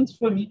much happens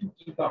for me to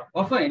keep up,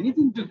 or for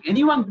anyone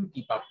to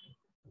keep up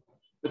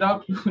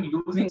without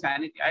losing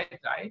sanity.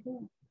 I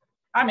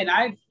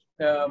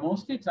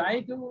mostly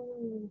try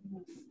to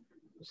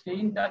stay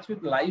in touch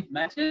with live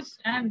matches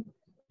and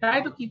try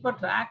to keep a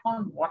track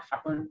on what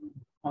happened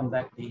on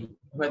that day,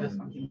 whether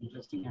something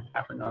interesting has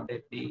happened on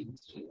that day in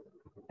history.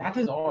 That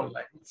is all.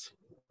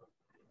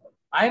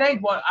 I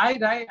write what I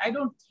write. I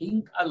don't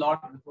think a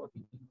lot before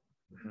thinking.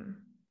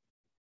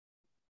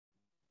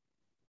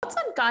 What's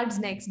on cards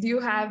next? Do you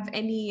have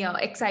any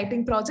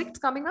exciting projects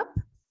coming up?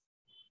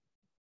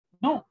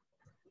 No.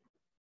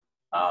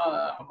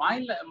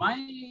 My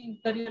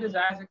career is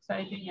as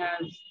exciting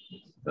as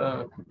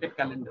the cricket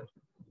calendar.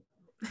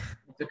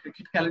 If the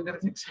cricket calendar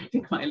is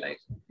exciting, my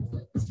life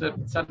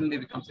suddenly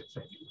becomes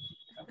exciting.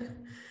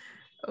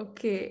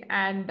 Okay.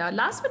 And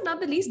last but not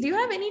the least, do you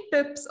have any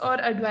tips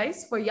or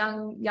advice for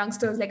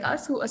youngsters like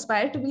us who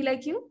aspire to be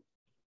like you?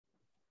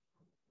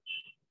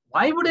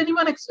 Why would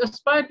anyone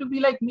aspire to be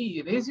like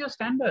me? Raise your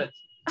standards.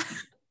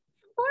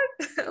 What?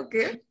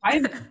 Okay.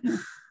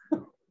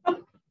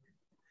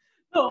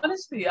 No,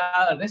 honestly,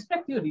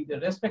 respect your reader,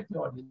 respect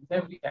your audience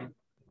every time.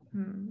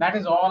 That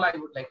is all I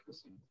would like to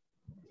say.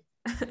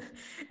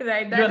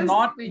 Right. You're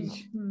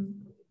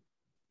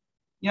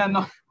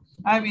not.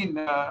 I mean,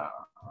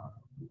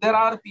 there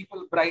are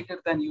people brighter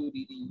than you,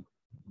 really.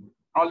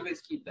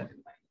 Always keep that in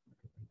mind.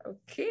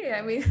 Okay,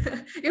 I mean,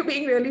 you're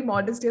being really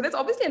modest here. There's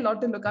obviously a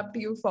lot to look up to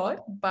you for,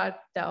 but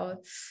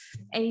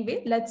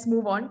anyway, let's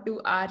move on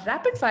to our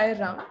rapid fire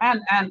round.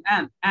 And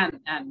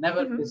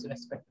never Mhm.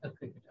 disrespect a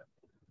cricketer.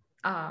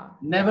 Ah,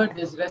 Never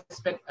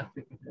disrespect a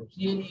cricketer.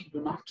 Really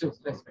do not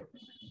disrespect a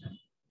cricketer.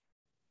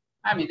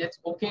 I mean, it's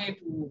okay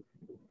to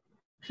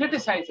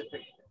criticize a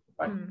cricketer,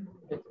 but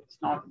it's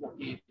not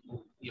okay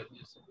to be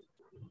abusive.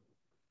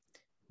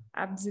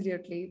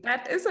 absolutely.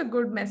 That is a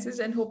good message,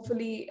 and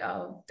hopefully,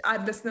 our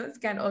listeners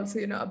can also,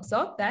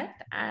 absorb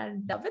that.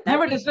 And with that,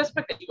 Never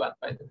disrespect anyone,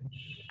 by the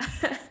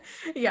way.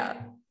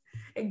 yeah,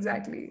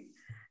 exactly.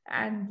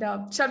 And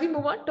shall we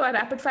move on to our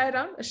rapid fire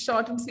round, a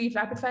short and sweet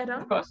rapid fire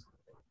round? Of course.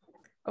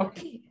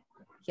 Okay.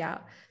 Yeah.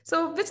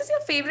 So, which is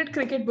your favorite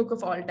cricket book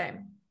of all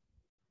time?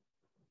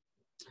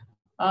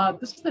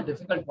 This is the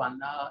difficult one.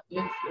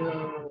 If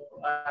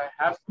I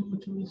have to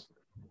choose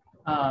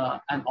a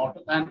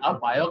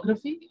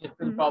biography, it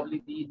will probably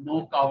be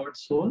No Coward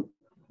Soul,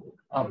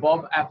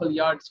 Bob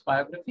Appleyard's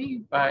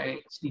biography by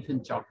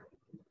Stephen Chalk.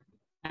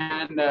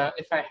 And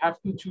if I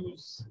have to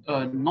choose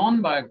a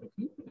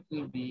non-biography, it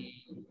will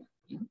be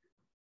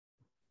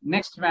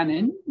Next Man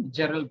In,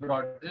 Gerald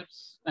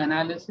Broadbent's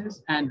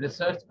analysis and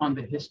research on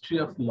the history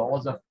of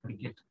laws of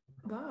cricket.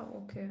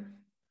 Wow, okay.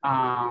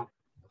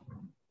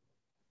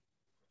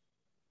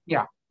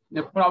 Yeah,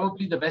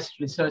 probably the best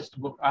researched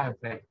book I have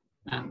read.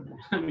 And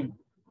I mean,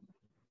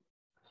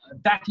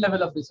 that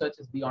level of research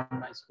is beyond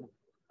my scope.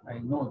 I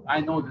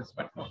know this,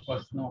 but of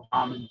course, no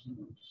harm in it.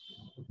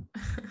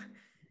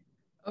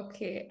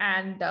 Okay,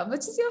 and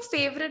which is your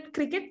favorite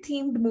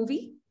cricket-themed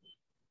movie?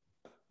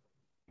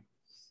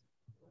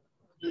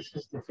 This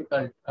is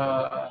difficult.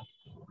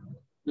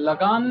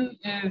 Lagan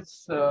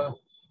is,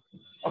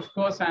 of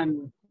course,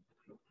 and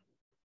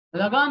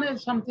Lagan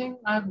is something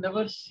I've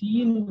never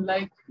seen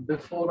like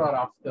before or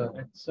after.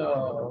 It's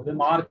a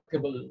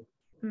remarkable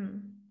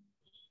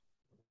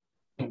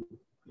thing.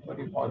 What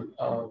do you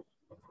call?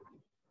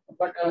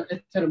 But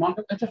it's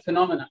a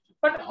phenomenon.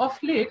 But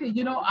of late,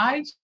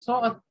 I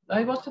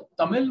watched a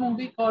Tamil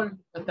movie called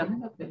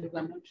Tamil or Telugu,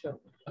 I'm not sure.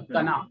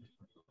 Kana.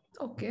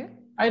 Okay.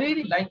 I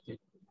really liked it.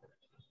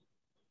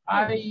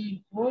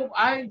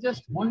 I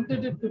just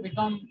wanted it to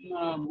become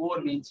more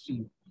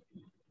mainstream.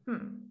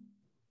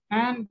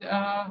 And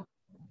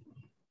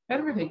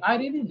everything. I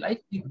really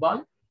liked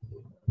Iqbal.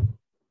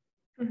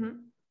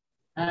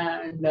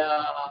 And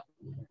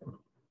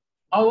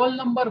Awal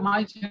Number,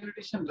 my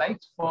generation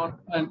likes for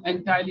an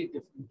entirely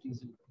different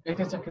reason. It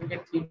is a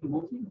cricket-themed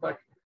movie, but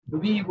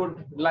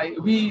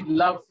we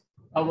love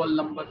Awal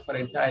Number for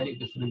entirely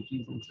different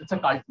reasons. It's a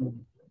cult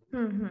movie.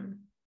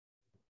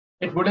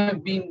 It would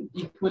have been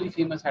equally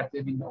famous had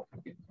there been no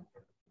cricket.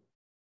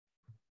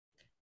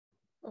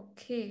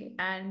 Okay,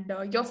 and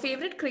your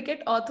favorite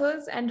cricket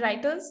authors and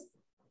writers?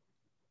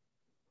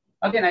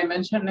 Again, I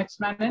mentioned Next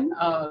Man In.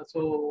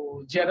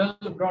 So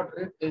Gerald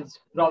Broadbent is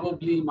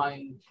probably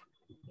my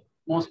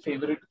most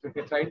favorite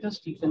cricket writer.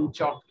 Stephen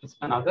Chalk is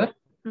another.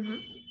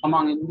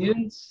 Among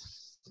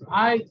Indians,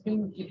 I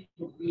think it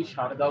would be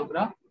Sharda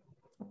Ugra.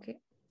 Okay.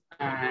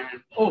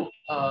 And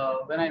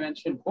when I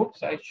mentioned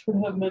books, I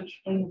should have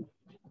mentioned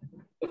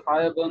The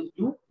Fire Burns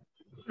Blue,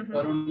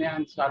 Sarunya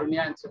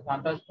and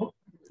Siddhanta's book.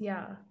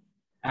 Yeah.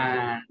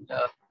 And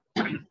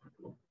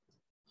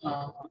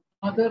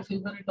other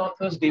favorite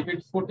authors,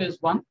 David Foote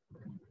is one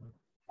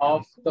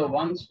of the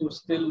ones who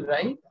still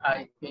write.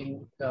 I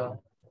think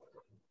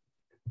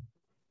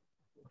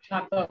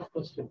Shata, of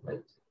course, still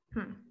writes.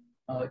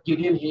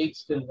 Gideon Haigh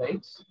still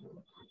writes.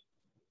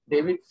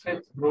 David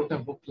Frith wrote a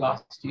book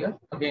last year.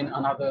 Again,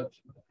 another,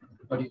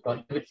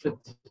 David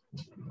Frith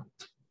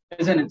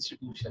is an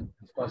institution,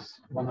 of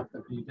course, one of the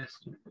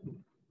greatest.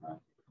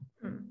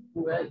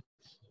 Who else?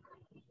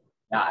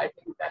 Yeah, I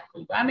think that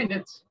will,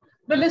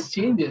 the list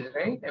changes,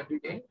 right, every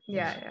day.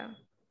 Yeah.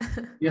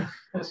 Yeah,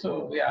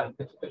 so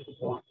difficult to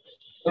go on.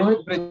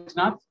 Rohit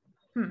Brijnath.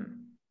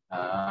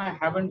 I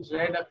haven't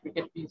read a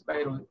cricket piece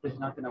by Rohit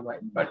Brijnath in a while,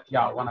 but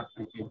yeah, one of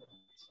my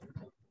favorites.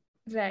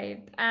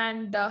 Right.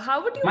 And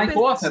how would you... My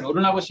co-author,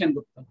 Arunavashan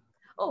Gupta.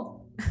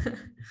 Oh.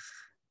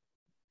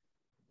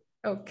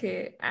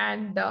 Okay.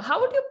 And how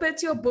would you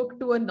pitch your book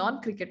to a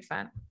non-cricket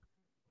fan?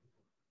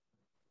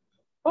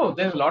 Oh,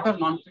 there's a lot of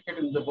non-cricket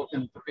in the book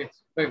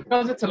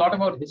because it's a lot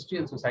about history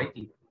and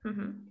society.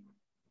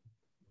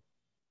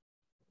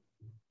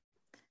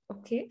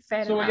 Okay, fair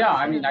enough. So yeah,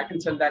 I can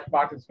sell that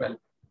part as well.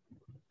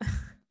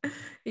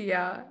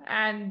 Yeah.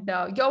 And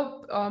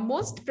your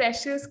most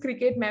precious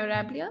cricket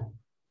memorabilia?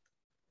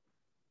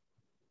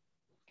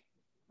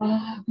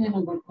 Again,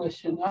 a good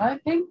question. I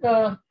think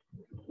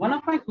one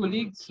of my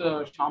colleagues,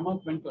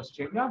 Shamak, went to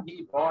Australia.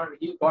 He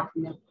got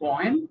me a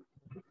coin,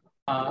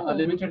 a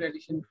limited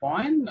edition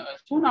coin,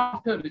 soon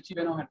after Richie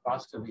Benaud had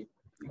passed away.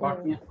 He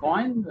got me a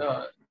coin,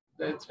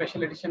 the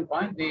special edition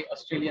coin the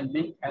Australian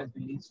Mint has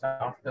released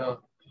after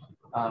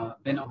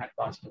Benaud had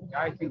passed away.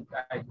 I think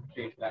I could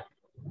trade that.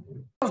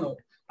 I don't know.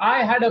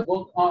 I had a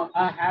book.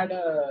 I had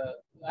a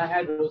I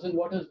had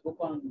Rosenwater's book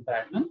on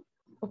Bradman.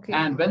 Okay.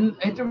 And when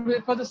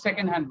it was a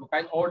second-hand book,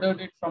 I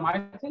ordered it from,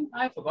 I think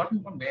I've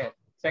forgotten from where.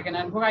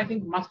 Second-hand book, I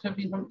think must have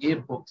been from Air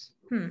Books.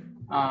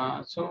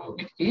 So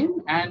it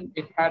came and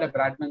it had a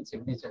Bradman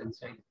signature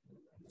inside.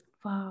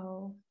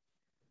 Wow.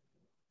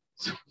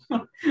 So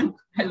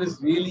I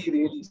was really,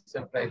 really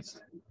surprised.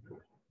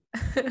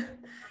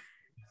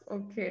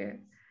 Okay.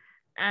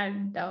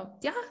 And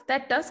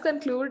that does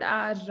conclude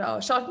our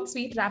short and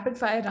sweet rapid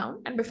fire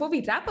round. And before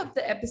we wrap up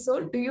the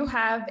episode, do you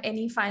have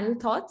any final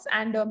thoughts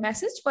and a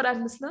message for our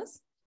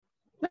listeners?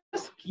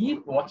 Just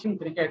keep watching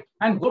cricket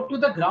and go to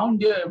the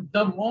ground.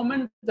 The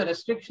moment the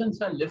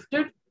restrictions are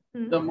lifted,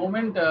 the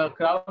moment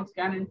crowds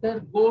can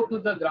enter, go to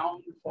the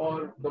ground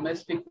for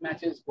domestic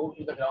matches, go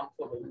to the ground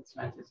for women's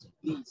matches,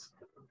 please.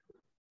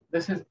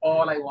 This is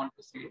all I want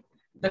to say.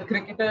 The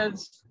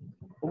cricketers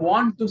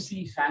want to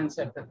see fans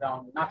at the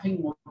ground. Nothing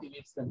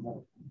motivates them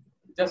more.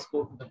 Just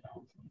go to the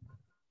ground.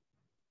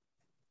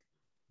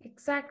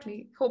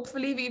 Exactly.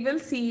 Hopefully, we will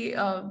see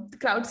the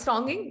crowd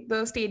thronging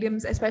the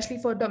stadiums, especially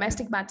for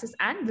domestic matches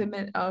and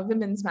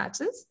women's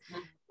matches.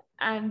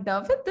 And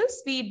with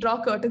this, we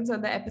draw curtains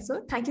on the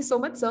episode. Thank you so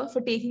much, sir,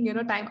 for taking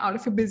time out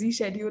of your busy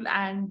schedule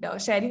and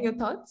sharing your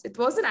thoughts. It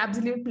was an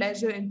absolute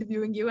pleasure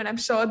interviewing you, and I'm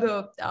sure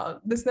the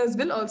listeners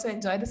will also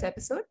enjoy this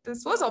episode.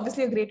 This was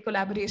obviously a great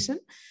collaboration,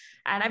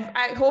 and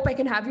I hope I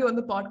can have you on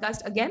the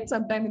podcast again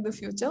sometime in the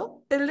future.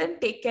 Till then,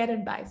 take care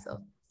and bye, sir.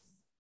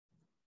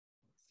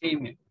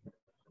 Same here.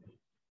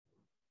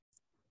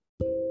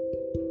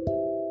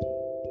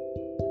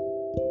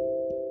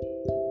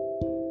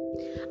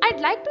 I'd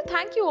like to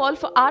thank you all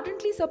for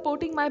ardently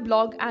supporting my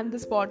blog and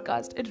this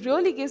podcast. It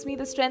really gives me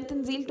the strength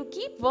and zeal to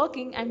keep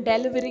working and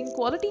delivering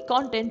quality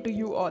content to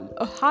you all.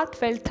 A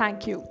heartfelt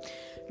thank you.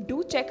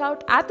 Do check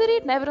out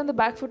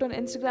 @NeverOnTheBackFoot on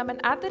Instagram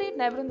and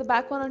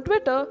 @NeverOnTheBackOne on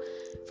Twitter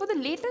for the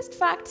latest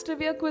facts,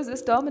 trivia,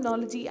 quizzes,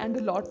 terminology, and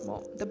a lot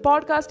more. The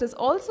podcast is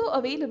also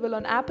available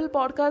on Apple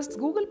Podcasts,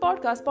 Google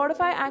Podcasts,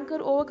 Spotify,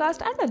 Anchor,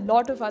 Overcast, and a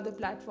lot of other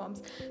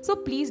platforms. So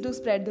please do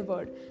spread the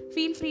word.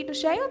 Feel free to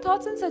share your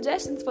thoughts and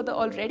suggestions for the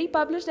already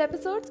published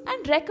episodes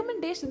and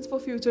recommendations for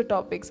future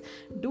topics.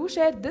 Do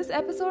share this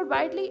episode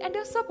widely, and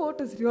your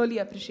support is really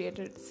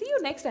appreciated. See you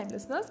next time,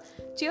 listeners.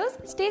 Cheers,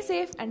 stay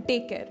safe, and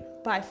take care.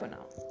 Bye for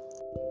now.